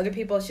dying. Other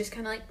people, it's just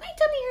kind of like, my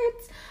tummy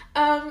hurts.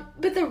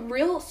 But the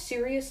real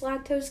serious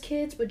lactose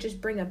kids would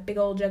just bring a big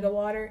old jug of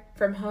water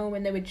from home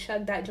and they would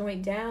chug that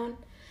joint down.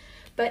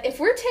 But if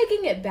we're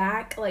taking it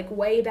back, like,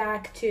 way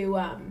back to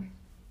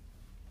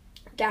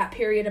that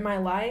period of my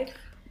life.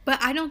 But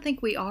I don't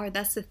think we are.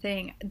 That's the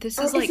thing. This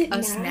is like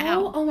us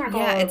now. Oh my God.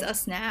 Yeah, it's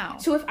us now.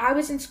 So if I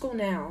was in school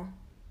now.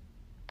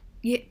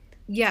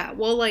 Yeah.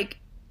 Well, like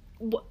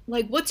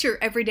what's your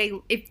everyday,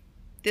 if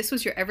this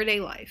was your everyday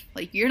life,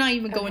 like, you're not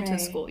even going to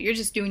school. You're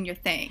just doing your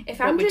thing.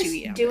 If I'm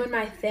just doing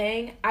my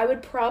thing, I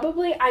would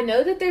probably, I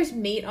know that there's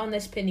meat on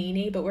this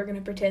panini, but we're going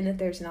to pretend that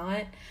there's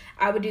not.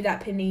 I would do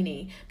that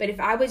panini. But if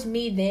I was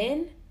me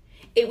then,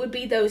 it would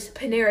be those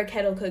Panera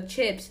kettle cooked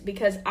chips,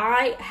 because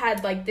I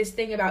had, like, this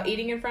thing about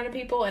eating in front of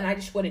people and I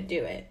just wouldn't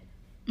do it.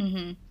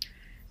 Mm-hmm.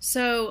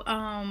 So,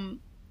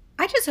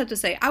 I just have to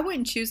say, I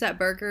wouldn't choose that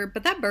burger,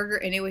 but that burger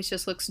anyways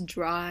just looks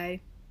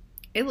dry.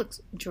 It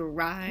looks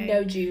dry.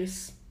 No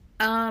juice.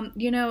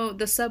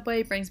 The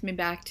Subway brings me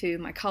back to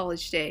my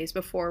college days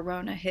before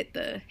Rona hit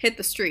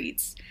the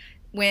streets.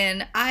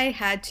 When I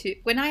had to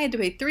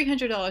pay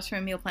 $300 for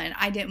a meal plan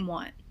I didn't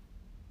want.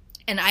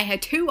 And I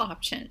had two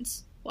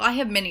options. Well, I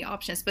have many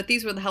options, but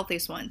these were the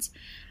healthiest ones.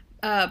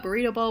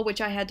 Burrito bowl, which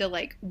I had to,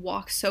 like,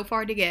 walk so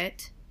far to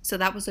get. So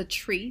that was a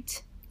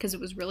treat because it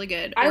was really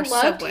good. I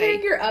loved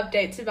hearing your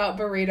updates about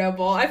Burrito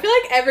Bowl. I feel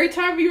like every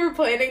time you were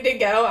planning to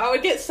go, I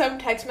would get some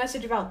text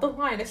message about the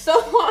line is so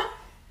long.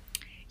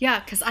 Yeah,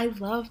 because I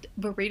loved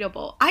Burrito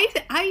Bowl.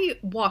 I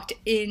walked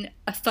in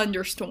a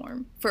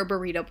thunderstorm for a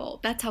Burrito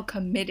Bowl. That's how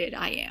committed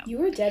I am. You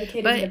were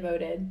dedicated and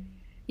devoted.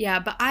 Yeah,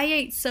 but I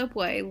ate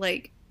Subway,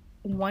 like,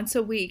 once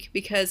a week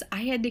because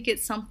I had to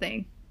get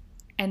something,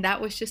 and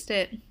that was just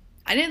it.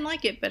 I didn't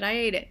like it, but I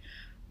ate it.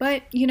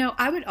 But,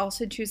 I would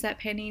also choose that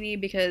panini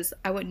because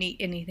I wouldn't eat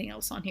anything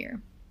else on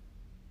here.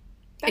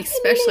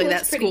 Especially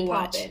that school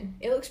lunch.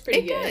 It looks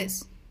pretty good.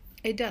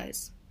 It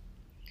does.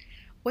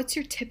 What's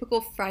your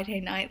typical Friday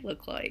night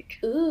look like?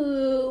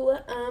 Ooh,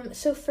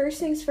 so first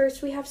things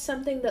first, we have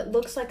something that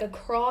looks like a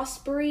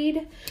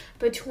crossbreed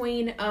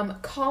between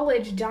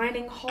college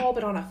dining hall,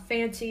 but on a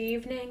fancy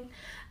evening,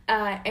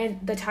 and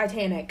the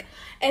Titanic.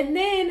 And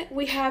then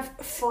we have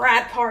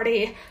frat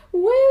party.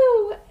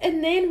 Woo!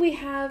 And then we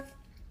have,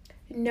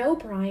 no,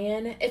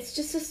 Brian, it's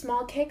just a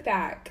small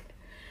kickback.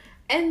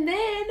 And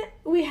then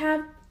we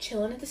have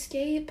chilling at the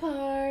skate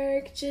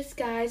park, just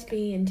guys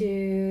being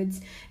dudes.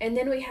 And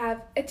then we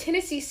have a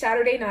Tennessee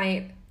Saturday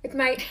night with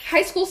my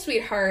high school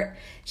sweetheart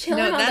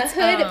chilling on the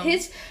hood of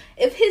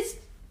his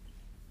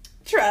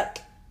Truck.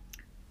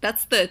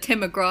 That's the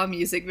Tim McGraw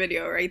music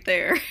video right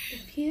there.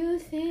 If you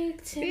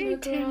think Tim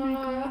Big Tim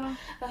McGraw, McGraw.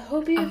 I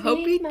hope you I hope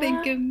you think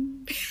think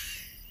him.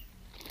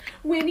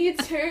 when you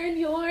turn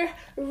your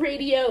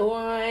radio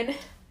on.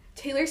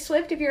 Taylor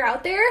Swift, if you're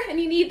out there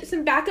and you need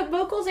some backup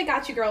vocals, I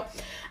got you, girl.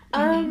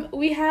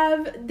 We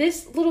have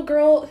this little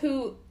girl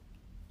who,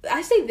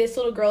 I say this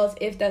little girl as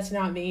if that's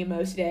not me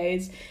most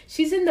days.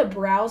 She's in the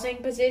browsing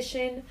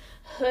position,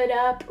 hood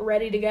up,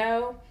 ready to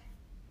go.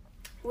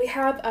 We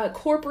have a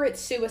corporate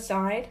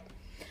suicide.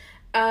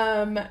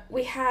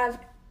 We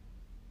have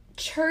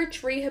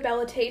church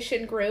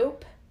rehabilitation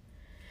group.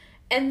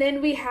 And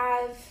then we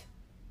have,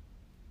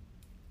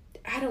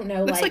 I don't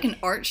know, Looks like an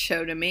art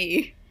show to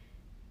me.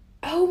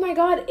 Oh my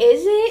god,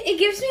 is it? It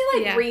gives me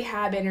like Yeah.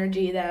 rehab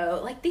energy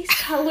though. Like these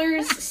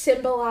colors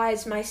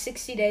symbolize my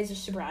 60 days of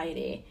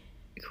sobriety.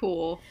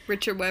 Cool.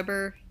 Richard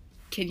Webber,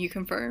 can you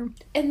confirm?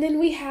 And then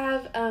we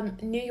have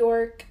New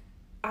York.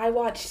 I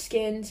watched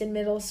Skins in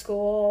middle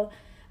school.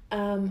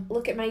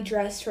 Look at my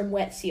dress from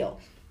Wet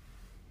Seal.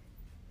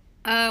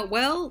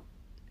 Well,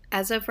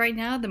 as of right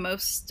now, the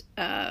most,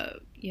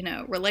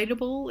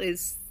 relatable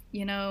is,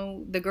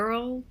 the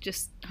girl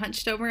just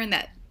hunched over in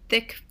that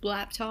thick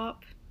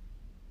laptop.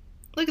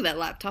 Look at that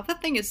laptop.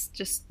 That thing is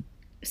just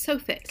so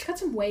It's thick. got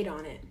some weight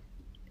on it.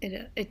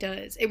 It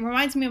does. It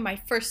reminds me of my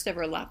first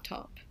ever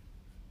laptop.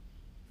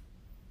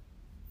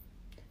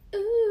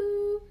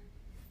 Ooh.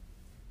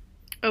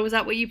 Oh, was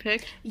that what you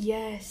picked?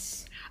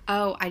 Yes.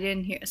 Oh, I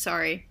didn't hear.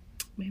 Sorry.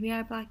 Maybe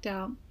I blacked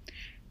out.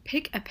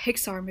 Pick a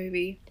Pixar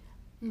movie.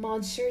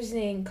 Monsters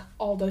Inc.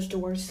 All those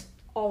doors.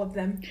 All of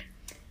them.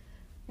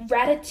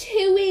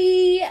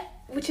 Ratatouille,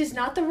 which is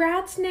not the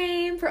rat's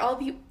name for all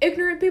of you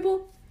ignorant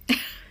people.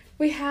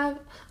 We have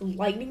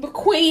Lightning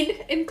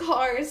McQueen in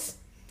Cars.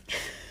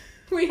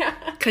 We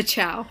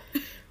Ka-chow.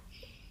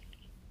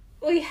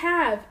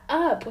 have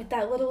Up with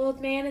that little old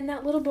man and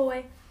that little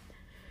boy.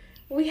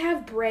 We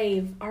have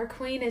Brave. Our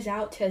queen is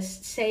out to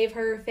save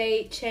her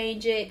fate,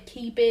 change it,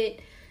 keep it,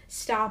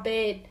 stop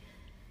it,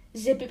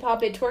 zip it,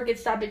 pop it, twerk it,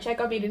 stop it,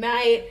 check on me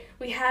tonight.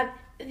 We have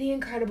The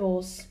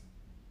Incredibles.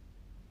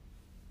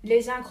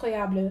 Les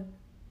Incroyables.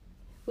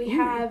 We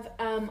have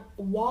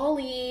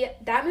WALL-E.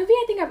 That movie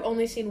I think I've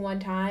only seen one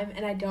time,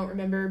 and I don't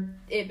remember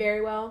it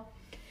very well.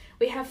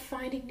 We have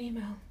Finding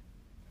Nemo.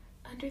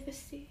 Under the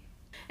Sea.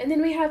 And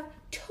then we have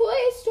Toy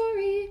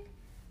Story.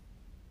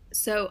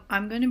 So,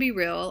 I'm going to be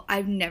real.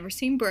 I've never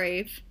seen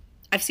Brave.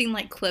 I've seen,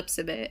 clips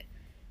of it.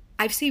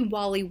 I've seen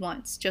WALL-E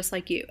once, just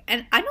like you.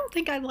 And I don't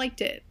think I liked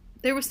it.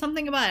 There was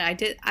something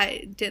about it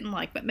I didn't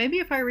like. But maybe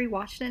if I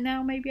rewatched it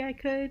now, maybe I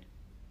could.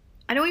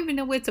 I don't even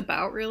know what it's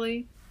about,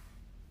 really.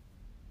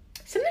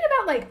 Something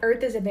about,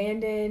 Earth is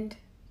abandoned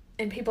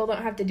and people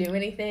don't have to do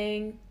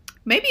anything.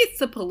 Maybe it's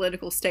the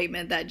political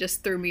statement that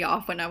just threw me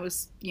off when I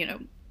was,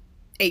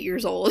 8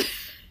 years old.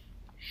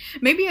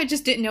 Maybe I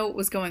just didn't know what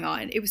was going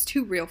on. It was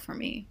too real for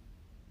me.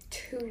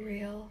 Too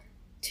real.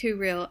 Too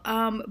real.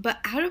 But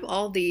out of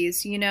all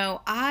these,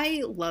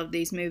 I love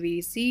these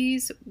movies.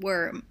 These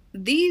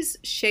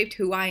shaped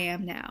who I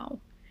am now.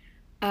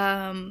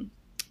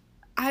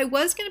 I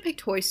was going to pick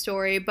Toy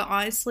Story, but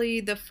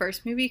honestly, the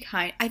first movie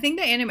I think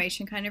the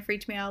animation kind of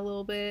freaked me out a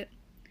little bit.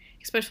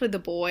 Especially the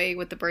boy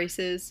with the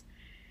braces.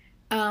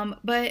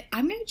 But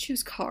I'm going to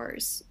choose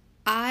Cars.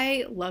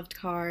 I loved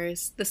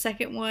Cars. The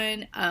second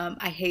one,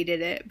 I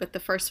hated it, but the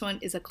first one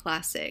is a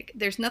classic.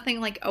 There's nothing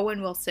like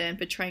Owen Wilson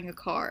portraying a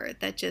car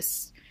that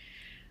just,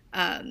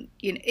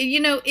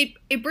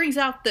 it brings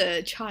out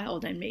the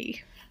child in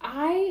me.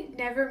 I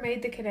never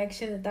made the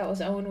connection that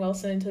was Owen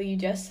Wilson until you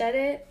just said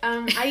it.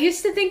 I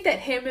used to think that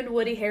him and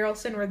Woody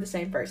Harrelson were the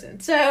same person.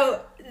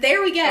 So,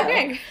 there we go.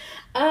 Okay.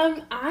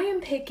 I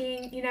am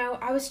picking,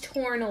 I was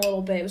torn a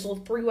little bit. It was a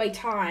little three-way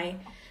tie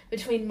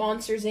between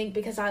Monsters, Inc.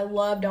 because I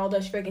loved all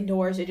those freaking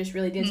doors. It just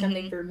really did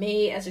something for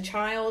me as a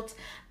child.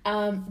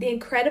 The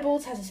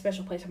Incredibles has a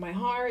special place in my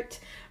heart.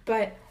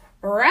 But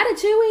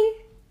Ratatouille,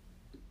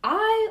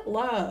 I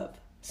love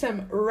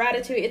some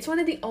Ratatouille. It's one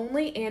of the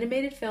only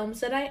animated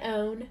films that I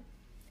own.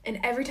 And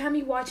every time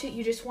you watch it,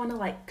 you just want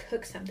to,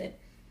 cook something.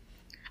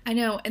 I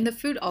know, and the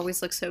food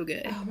always looks so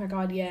good. Oh my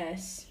god,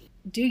 yes.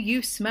 Do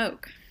you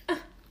smoke?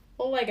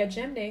 Like a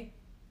chimney.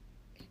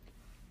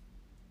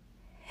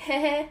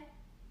 Heh.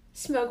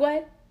 Smoke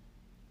what?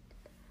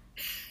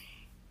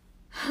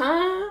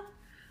 Huh?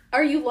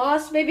 Are you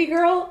lost, baby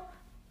girl?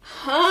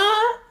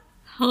 Huh?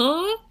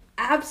 Huh?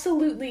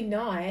 Absolutely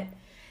not.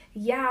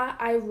 Yeah,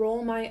 I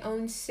roll my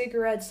own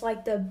cigarettes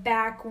like the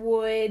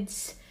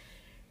backwoods.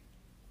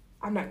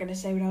 I'm not gonna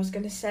say what I was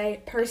gonna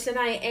say. Person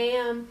I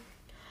am.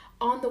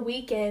 On the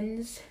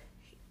weekends.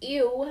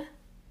 Ew.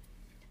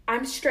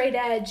 I'm straight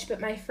edge, but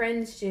my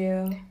friends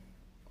do.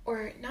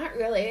 Or not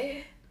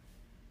really.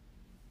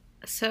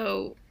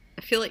 So,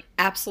 I feel like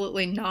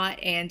absolutely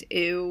not and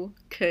ew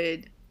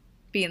could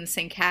be in the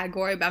same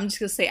category, but I'm just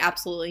going to say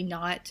absolutely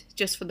not,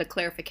 just for the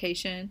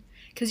clarification.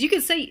 Because you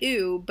could say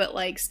ew, but,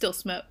 still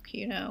smoke,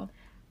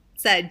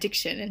 It's that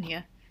addiction in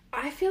you.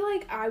 I feel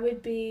like I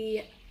would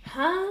be,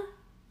 huh?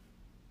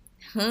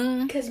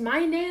 Huh? Because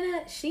my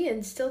Nana, she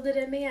instilled it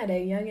in me at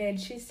a young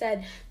age. She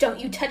said, "Don't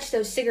you touch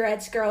those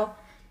cigarettes, girl."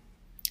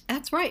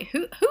 That's right.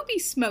 Who be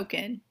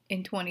smoking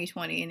in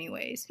 2020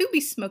 anyways? Who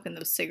be smoking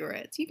those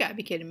cigarettes? You gotta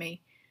be kidding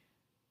me.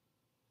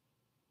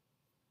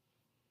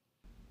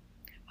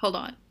 Hold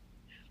on.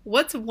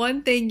 What's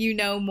one thing you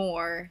know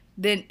more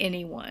than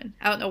anyone?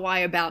 I don't know why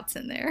about's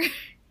in there.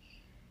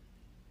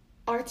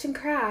 Arts and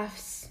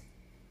crafts.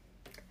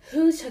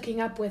 Who's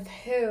hooking up with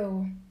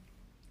who?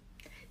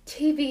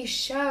 TV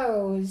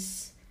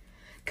shows.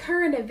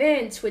 Current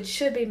events, which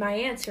should be my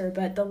answer,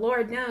 but the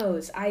Lord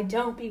knows I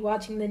don't be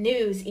watching the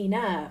news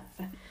enough.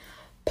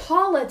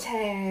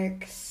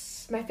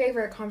 Politics. My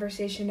favorite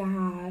conversation to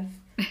have.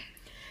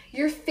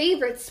 Your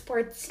favorite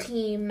sports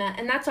team,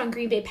 and that's on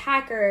Green Bay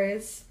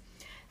Packers.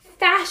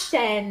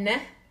 Fashion.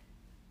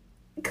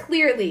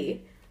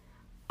 Clearly.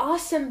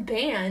 Awesome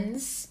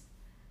bands.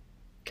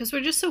 Because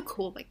we're just so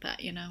cool like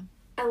that, you know?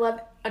 I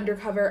love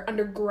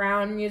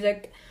underground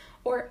music.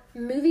 Or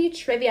movie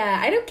trivia.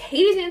 I know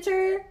Katie's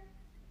answer.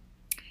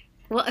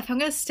 Well, if I'm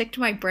going to stick to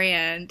my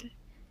brand,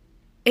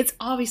 it's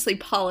obviously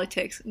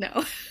politics.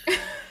 No.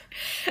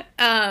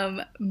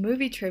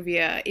 Movie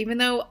trivia. Even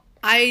though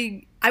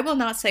I will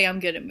not say I'm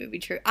good at movie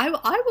trivia.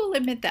 I will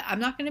admit that. I'm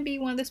not going to be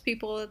one of those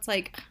people that's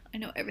like, I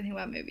know everything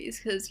about movies.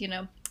 Because, you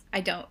know,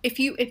 I don't. If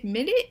you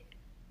admit it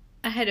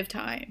ahead of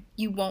time,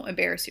 you won't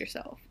embarrass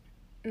yourself.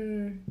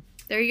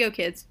 There you go,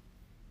 kids.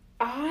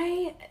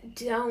 I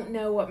don't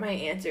know what my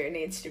answer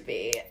needs to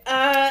be.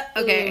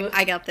 Okay, ooh.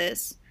 I got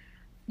this.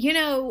 You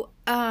know,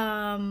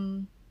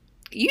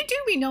 you do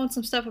be knowing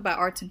some stuff about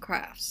arts and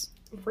crafts.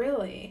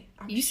 Really?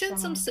 You sent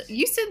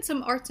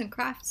some arts and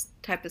crafts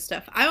type of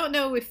stuff. I don't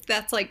know if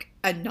that's like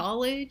a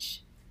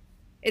knowledge.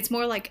 It's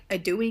more like a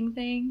doing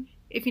thing,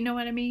 if you know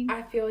what I mean.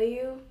 I feel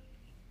you.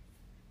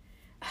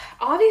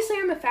 Obviously,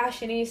 I'm a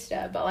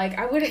fashionista, but, like,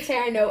 I wouldn't say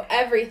I know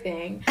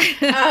everything.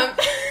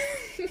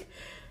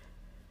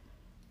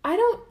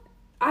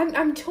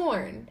 I'm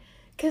torn.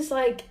 Because,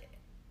 like,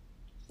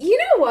 you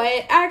know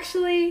what,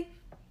 actually,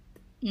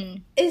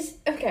 is,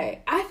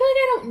 okay, I feel like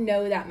I don't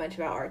know that much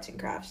about arts and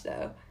crafts,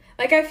 though.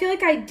 Like, I feel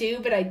like I do,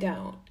 but I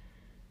don't.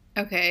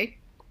 Okay.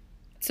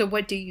 So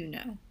what do you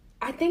know?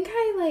 I think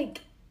I,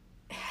 like,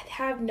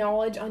 have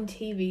knowledge on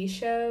TV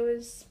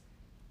shows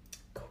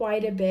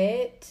quite a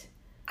bit.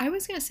 I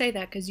was going to say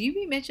that because you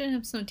be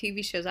mentioning some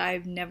TV shows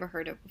I've never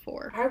heard of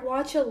before. I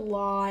watch a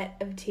lot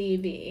of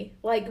TV.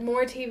 Like,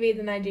 more TV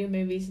than I do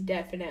movies,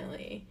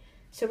 definitely.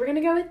 So we're going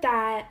to go with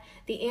that.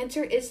 The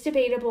answer is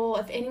debatable.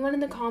 If anyone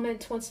in the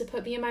comments wants to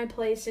put me in my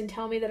place and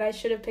tell me that I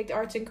should have picked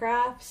arts and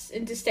crafts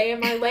and to stay in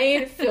my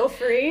lane, feel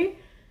free.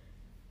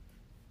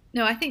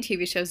 No, I think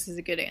TV shows is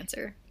a good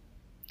answer.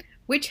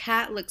 Which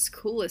hat looks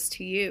coolest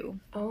to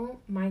you? Oh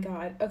my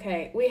god.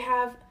 Okay, we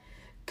have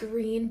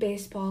green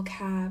baseball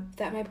cap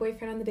that my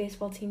boyfriend on the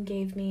baseball team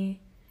gave me.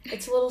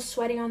 It's a little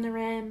sweaty on the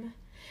rim.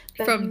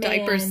 But From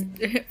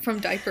man, from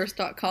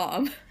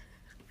diapers.com.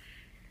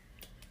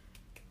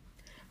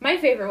 my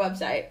favorite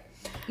website.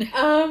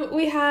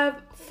 We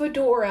have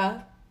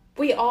fedora.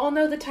 We all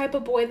know the type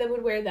of boy that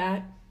would wear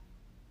that.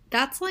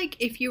 That's like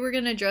if you were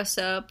going to dress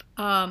up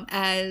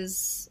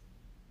as,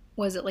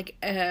 was it like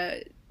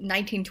a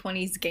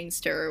 1920s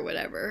gangster or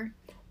whatever?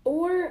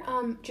 Or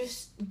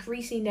just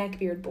greasy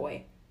neckbeard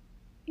boy.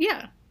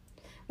 Yeah.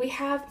 We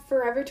have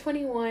Forever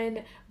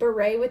 21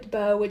 beret with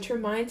bow, which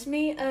reminds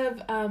me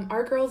of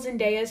our girl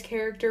Zendaya's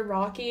character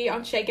Rocky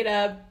on Shake It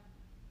Up.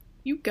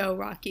 You go,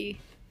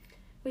 Rocky.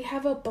 We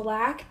have a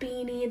black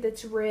beanie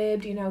that's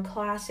ribbed, you know,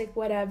 classic,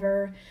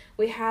 whatever.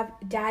 We have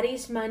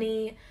Daddy's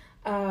Money,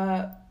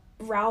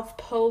 Ralph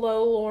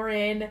Polo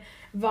Lauren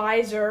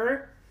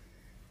visor.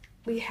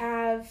 We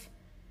have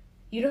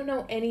You Don't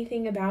Know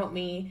Anything About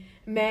Me,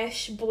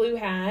 mesh blue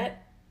hat.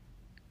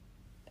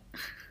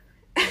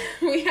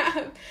 We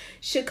have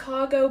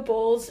Chicago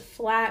Bulls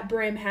flat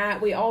brim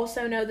hat. We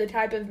also know the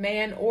type of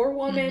man or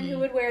woman who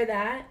would wear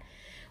that.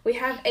 We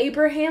have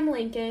Abraham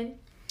Lincoln.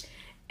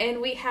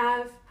 And we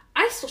have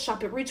I Still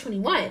Shop at Route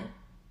 21.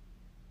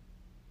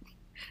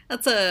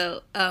 That's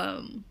a,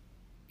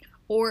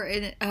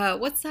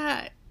 what's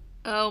that?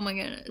 Oh my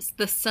goodness.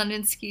 The Sun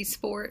and Ski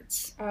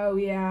Sports. Oh,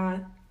 yeah.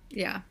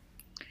 Yeah.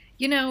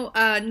 You know,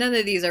 none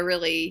of these are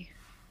really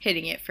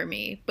hitting it for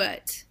me,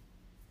 but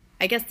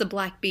I guess the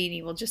black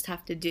beanie will just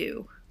have to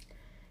do.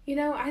 You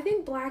know, I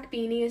think black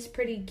beanie is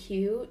pretty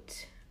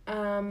cute.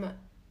 But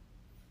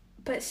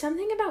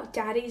something about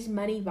Daddy's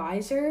Money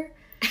visor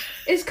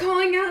is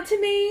calling out to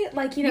me.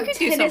 Like, you know,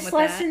 tennis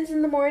lessons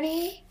in the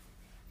morning.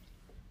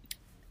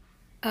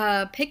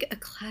 Pick a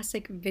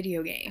classic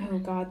video game. Oh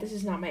god, this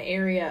is not my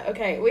area.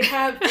 Okay, we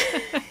have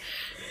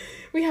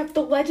we have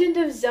The Legend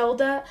of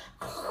Zelda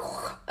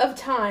of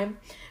Time.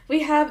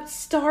 We have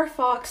Star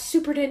Fox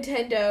Super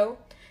Nintendo,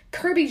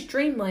 Kirby's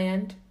Dream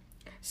Land,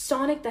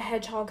 Sonic the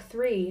Hedgehog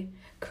 3,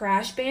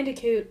 Crash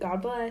Bandicoot,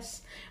 God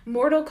bless,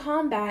 Mortal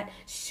Kombat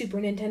Super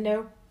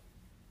Nintendo,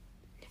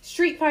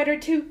 Street Fighter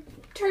 2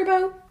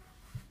 Turbo,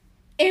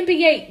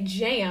 NBA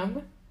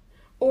Jam,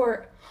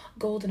 or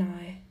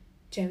GoldenEye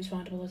James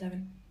Bond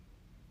 007.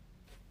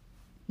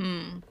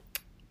 Hmm.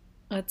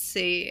 Let's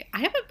see.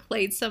 I haven't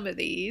played some of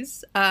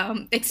these,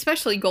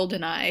 especially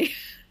GoldenEye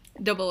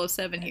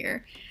 007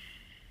 here.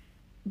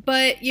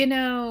 But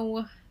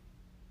I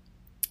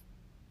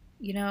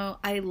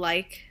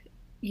like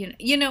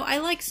I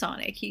like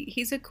Sonic.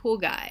 He's a cool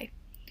guy.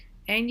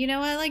 And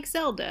I like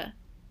Zelda.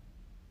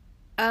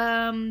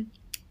 Um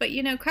but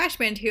Crash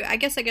Bandicoot, I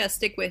guess I got to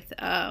stick with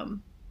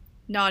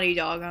Naughty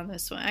Dog on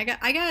this one. I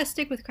got to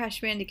stick with Crash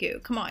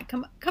Bandicoot. Come on.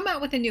 Come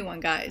out with a new one,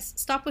 guys.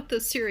 Stop with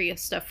the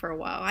serious stuff for a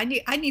while.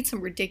 I need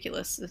some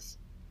ridiculousness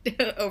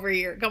over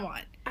here. Come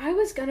on. I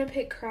was gonna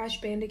pick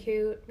Crash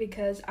Bandicoot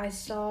because I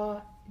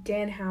saw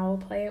Dan Howell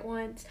play it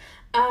once.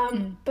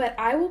 But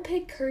I will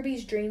pick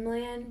Kirby's Dream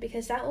Land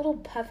because that little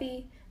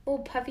puffy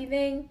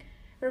thing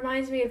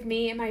reminds me of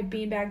me and my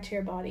beanbag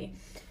chair body.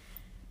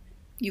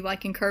 You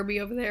liking Kirby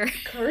over there?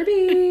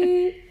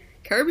 Kirby.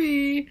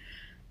 Kirby.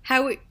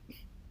 How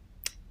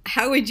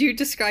would you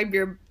describe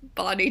your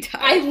body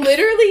type? I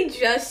literally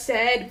just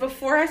said,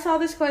 before I saw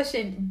this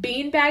question,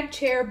 beanbag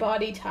chair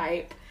body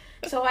type.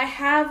 So I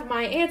have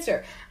my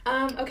answer.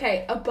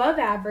 Okay, above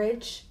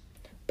average,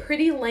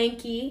 pretty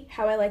lanky,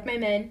 how I like my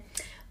men,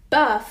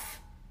 buff,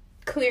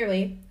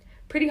 clearly,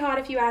 pretty hot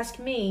if you ask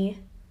me,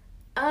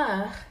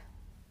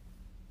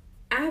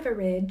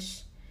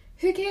 average,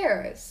 who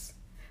cares?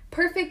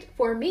 Perfect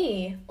for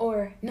me,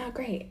 or not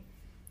great?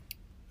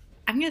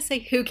 I'm going to say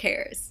who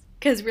cares,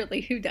 because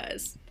really, who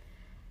does?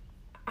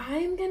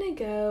 I'm gonna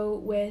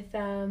go with,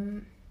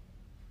 we're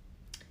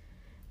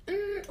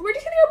just gonna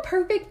go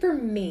perfect for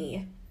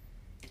me.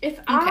 If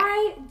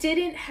I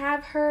didn't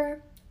have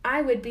her,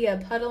 I would be a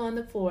puddle on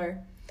the floor.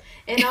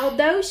 And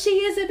although she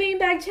is a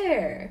beanbag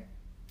chair,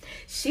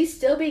 she'd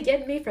still be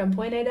getting me from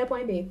point A to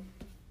point B.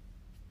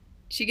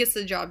 She gets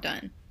the job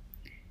done.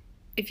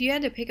 If you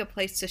had to pick a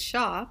place to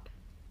shop...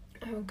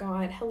 Oh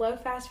God, hello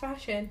fast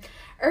fashion.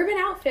 Urban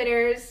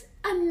Outfitters,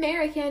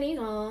 American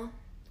Eagle,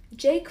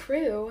 J.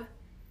 Crew,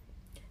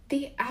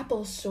 the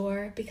Apple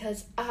Store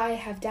because I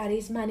have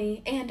daddy's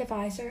money and a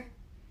visor,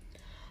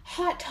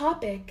 Hot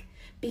Topic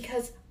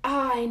because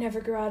I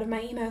never grew out of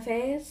my emo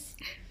phase,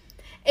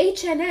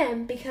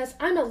 H&M because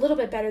I'm a little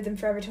bit better than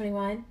Forever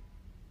 21,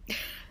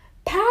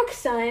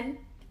 PacSun,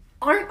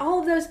 aren't all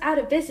of those out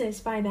of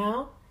business by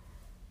now?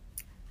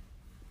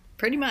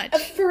 Pretty much.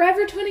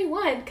 Forever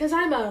 21 because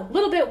I'm a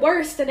little bit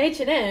worse than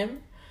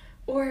H&M,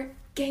 or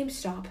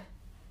GameStop.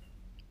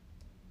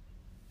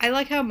 I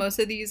like how most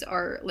of these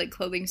are like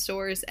clothing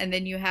stores, and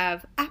then you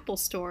have Apple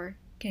Store,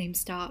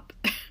 GameStop.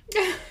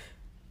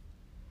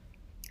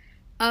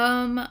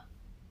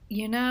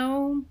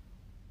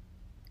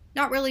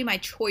 Not really my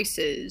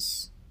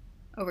choices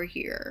over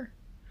here,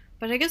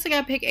 but I guess I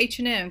gotta pick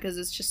H&M because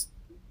it's just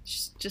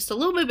a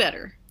little bit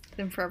better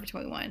than Forever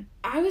 21.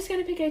 I was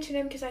gonna pick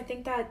H&M because I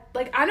think that,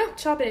 like, I don't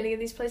shop at any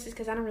of these places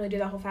because I don't really do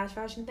that whole fast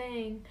fashion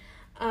thing.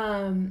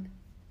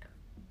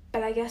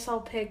 But I guess I'll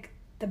pick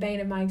the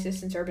bane of my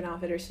existence, Urban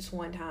Outfitters, just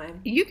one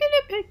time. You could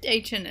have picked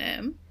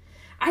H&M.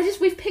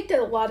 We've picked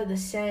a lot of the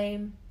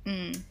same.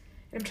 And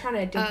I'm trying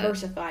to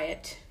diversify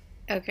it.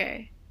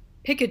 Okay.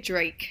 Pick a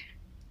Drake.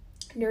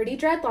 Nerdy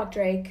Dreadlock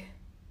Drake.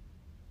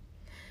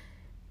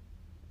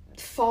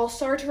 Fall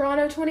Star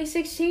Toronto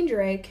 2016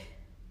 Drake.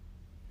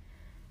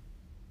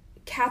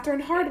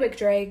 Catherine Hardwick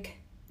Drake.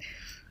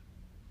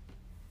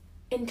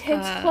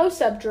 Intense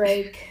Close-Up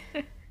Drake.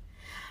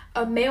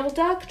 A Male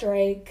Duck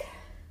Drake.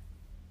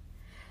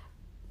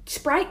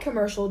 Sprite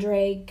Commercial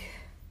Drake.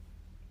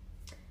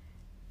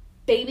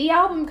 Baby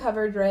Album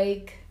Cover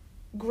Drake.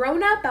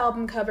 Grown Up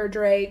Album Cover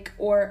Drake.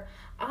 Or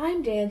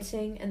I'm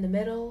Dancing in the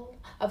Middle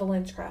of a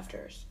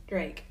LensCrafters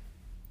Drake.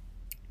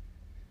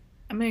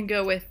 I'm gonna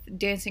go with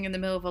Dancing in the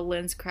Middle of a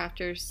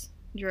LensCrafters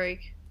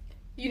Drake.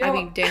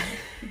 Even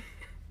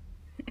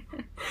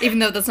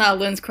though that's not a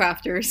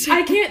LensCrafters.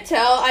 I can't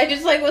tell. I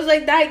just was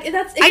like that.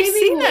 I've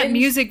seen that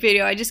music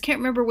video. I just can't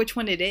remember which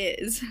one it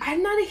is.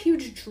 I'm not a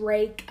huge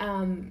Drake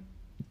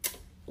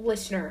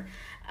listener.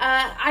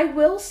 I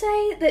will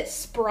say that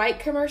Sprite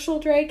Commercial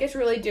Drake is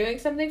really doing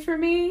something for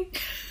me.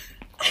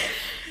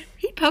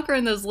 He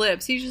puckering those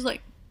lips. He's just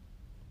like...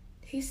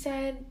 He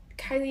said,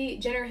 Kylie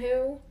Jenner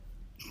who?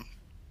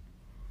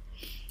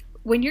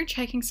 When you're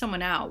checking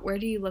someone out, where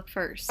do you look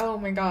first? Oh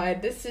my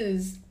God, this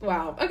is...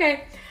 Wow.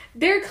 Okay.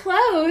 Their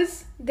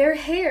clothes, their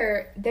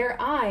hair, their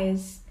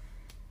eyes,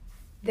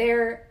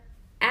 their...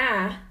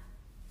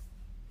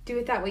 do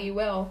with that what you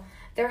will.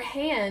 Their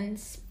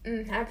hands...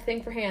 I have to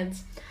think for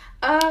hands.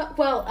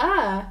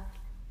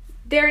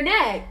 Their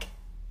neck.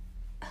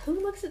 Who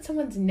looks at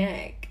someone's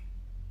neck?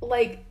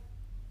 Like,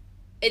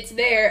 it's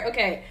there.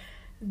 Okay.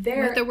 What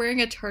if they're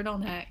wearing a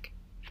turtleneck?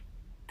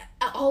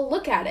 I'll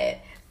look at it.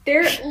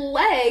 Their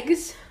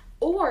legs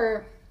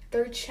or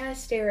their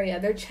chest area,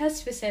 their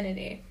chest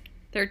vicinity.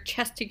 Their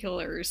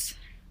chesticulars.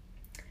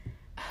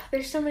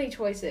 There's so many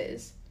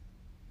choices.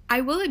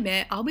 I will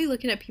admit, I'll be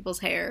looking at people's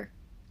hair.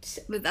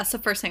 But that's the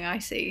first thing I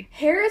see.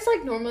 Hair is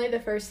like normally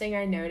the first thing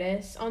I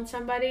notice on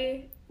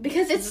somebody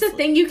because it's the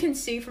thing you can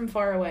see from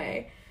far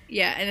away.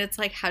 Yeah, and it's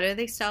like, how do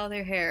they style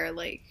their hair?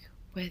 Like,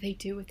 what do they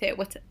do with it?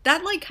 What's it?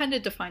 That like kind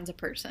of defines a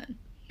person.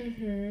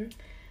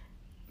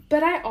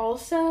 But I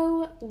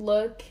also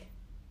look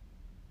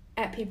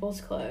at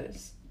people's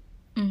clothes.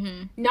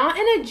 Not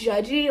in a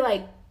judgy,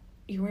 like,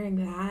 you're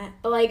wearing that.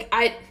 But, like,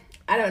 I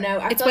don't know.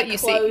 I feel like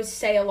clothes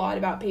say a lot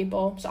about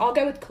people. So I'll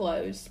go with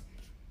clothes.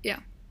 Yeah.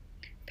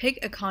 Pick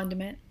a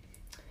condiment.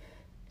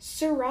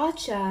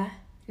 Sriracha.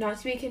 Not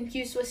to be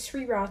confused with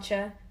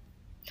sriracha.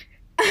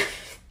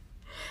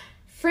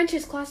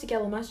 French's classic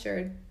yellow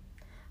mustard.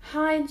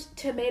 Heinz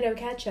tomato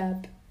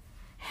ketchup.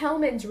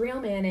 Hellmann's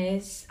real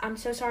mayonnaise. I'm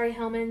so sorry,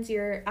 Hellmann's,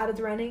 you're out of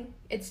the running.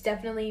 It's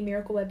definitely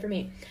Miracle Whip for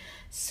me.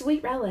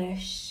 Sweet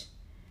relish.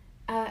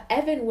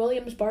 Evan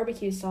Williams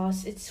barbecue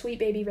sauce. It's Sweet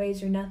Baby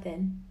Ray's or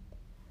nothing.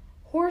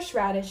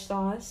 Horseradish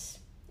sauce,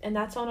 and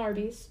that's on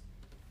Arby's.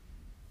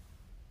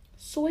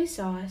 Soy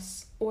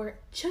sauce or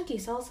chunky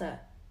salsa.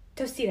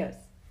 Tostitos.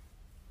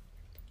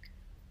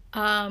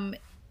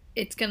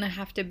 It's gonna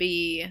have to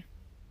be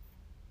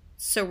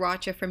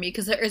sriracha for me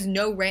because there is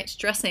no ranch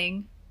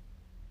dressing.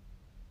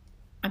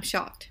 I'm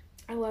shocked.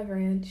 I love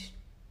ranch.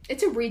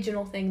 It's a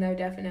regional thing though,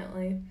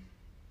 definitely.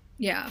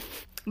 Yeah,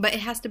 but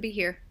it has to be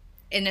here,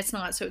 and it's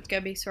not, so it's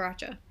gonna be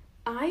sriracha.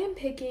 I am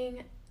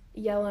picking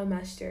yellow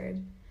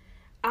mustard.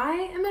 I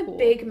am a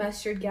big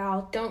mustard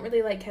gal. Don't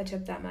really like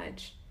ketchup that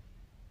much.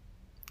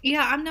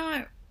 Yeah,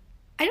 I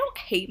don't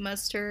hate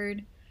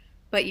mustard,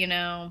 but you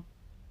know,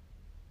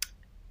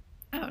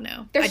 I don't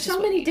know. There's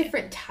so many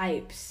different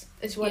types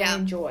is what I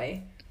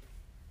enjoy.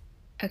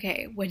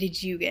 Okay, what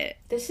did you get?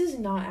 This is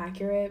not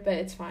accurate, but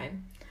it's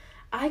fine.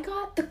 I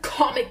got the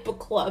comic book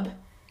club.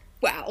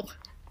 Wow.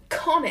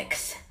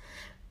 Comics.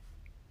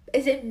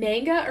 Is it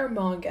manga or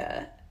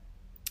manga?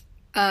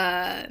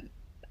 I've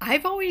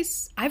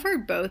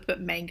heard both,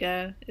 but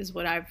manga is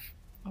what I've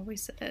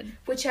always said.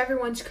 Whichever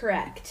one's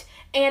correct.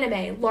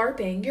 Anime,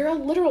 LARPing. You're a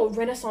literal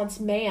Renaissance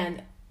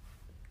man.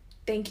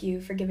 Thank you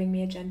for giving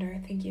me a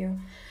gender. Thank you.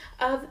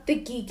 Of the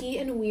geeky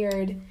and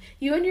weird.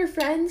 You and your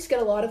friends get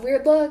a lot of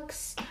weird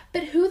looks,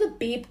 but who the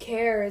beep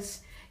cares?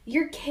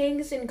 You're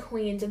kings and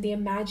queens of the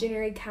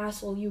imaginary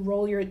castle you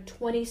roll your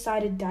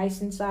 20-sided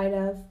dice inside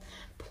of.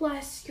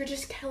 Plus, you're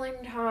just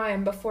killing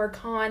time before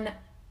con.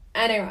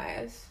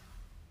 Anyways.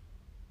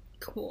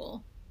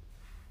 Cool.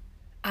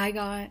 I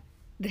got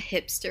the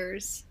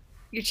hipsters.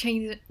 You're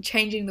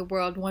changing the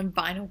world one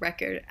vinyl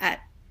record at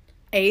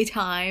a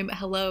time.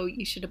 Hello,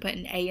 you should have put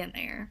an A in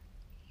there.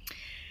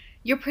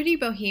 You're pretty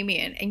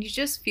bohemian, and you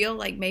just feel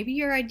like maybe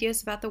your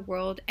ideas about the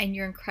world and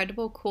your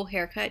incredible cool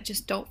haircut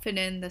just don't fit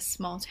in this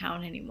small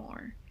town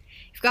anymore.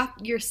 You've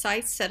got your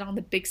sights set on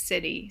the big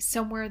city,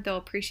 somewhere they'll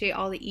appreciate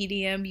all the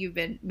EDM you've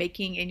been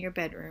making in your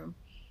bedroom.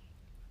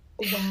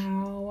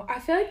 Wow. I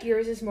feel like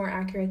yours is more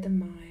accurate than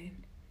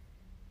mine.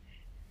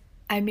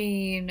 I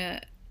mean,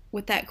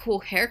 with that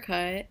cool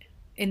haircut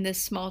in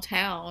this small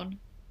town,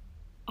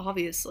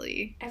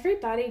 obviously.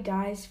 Everybody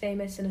dies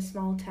famous in a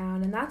small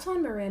town, and that's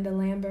on Miranda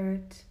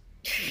Lambert.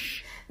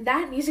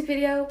 That music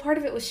video, part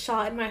of it was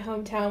shot in my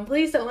hometown.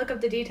 Please don't look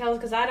up the details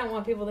because I don't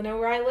want people to know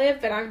where I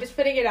live, but I'm just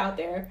putting it out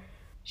there.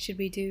 Should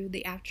we do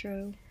the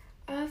outro?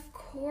 Of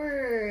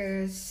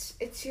course.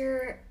 It's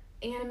your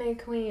anime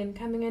queen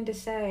coming in to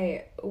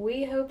say,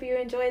 we hope you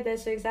enjoyed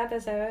this week's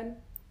episode.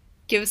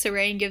 Give us a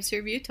rating, give us a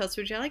review, tell us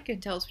what you like,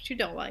 and tell us what you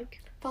don't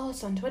like. Follow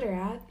us on Twitter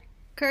at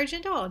Courage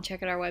and Doll, and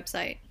check out our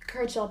website.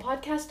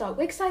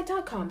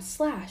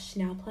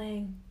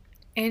 couragedollpodcast.wixsite.com/nowplaying.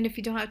 And if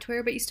you don't have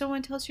Twitter but you still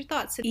want to tell us your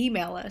thoughts,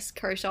 email us,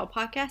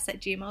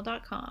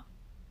 couragedollpodcast@gmail.com.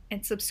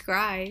 And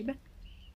subscribe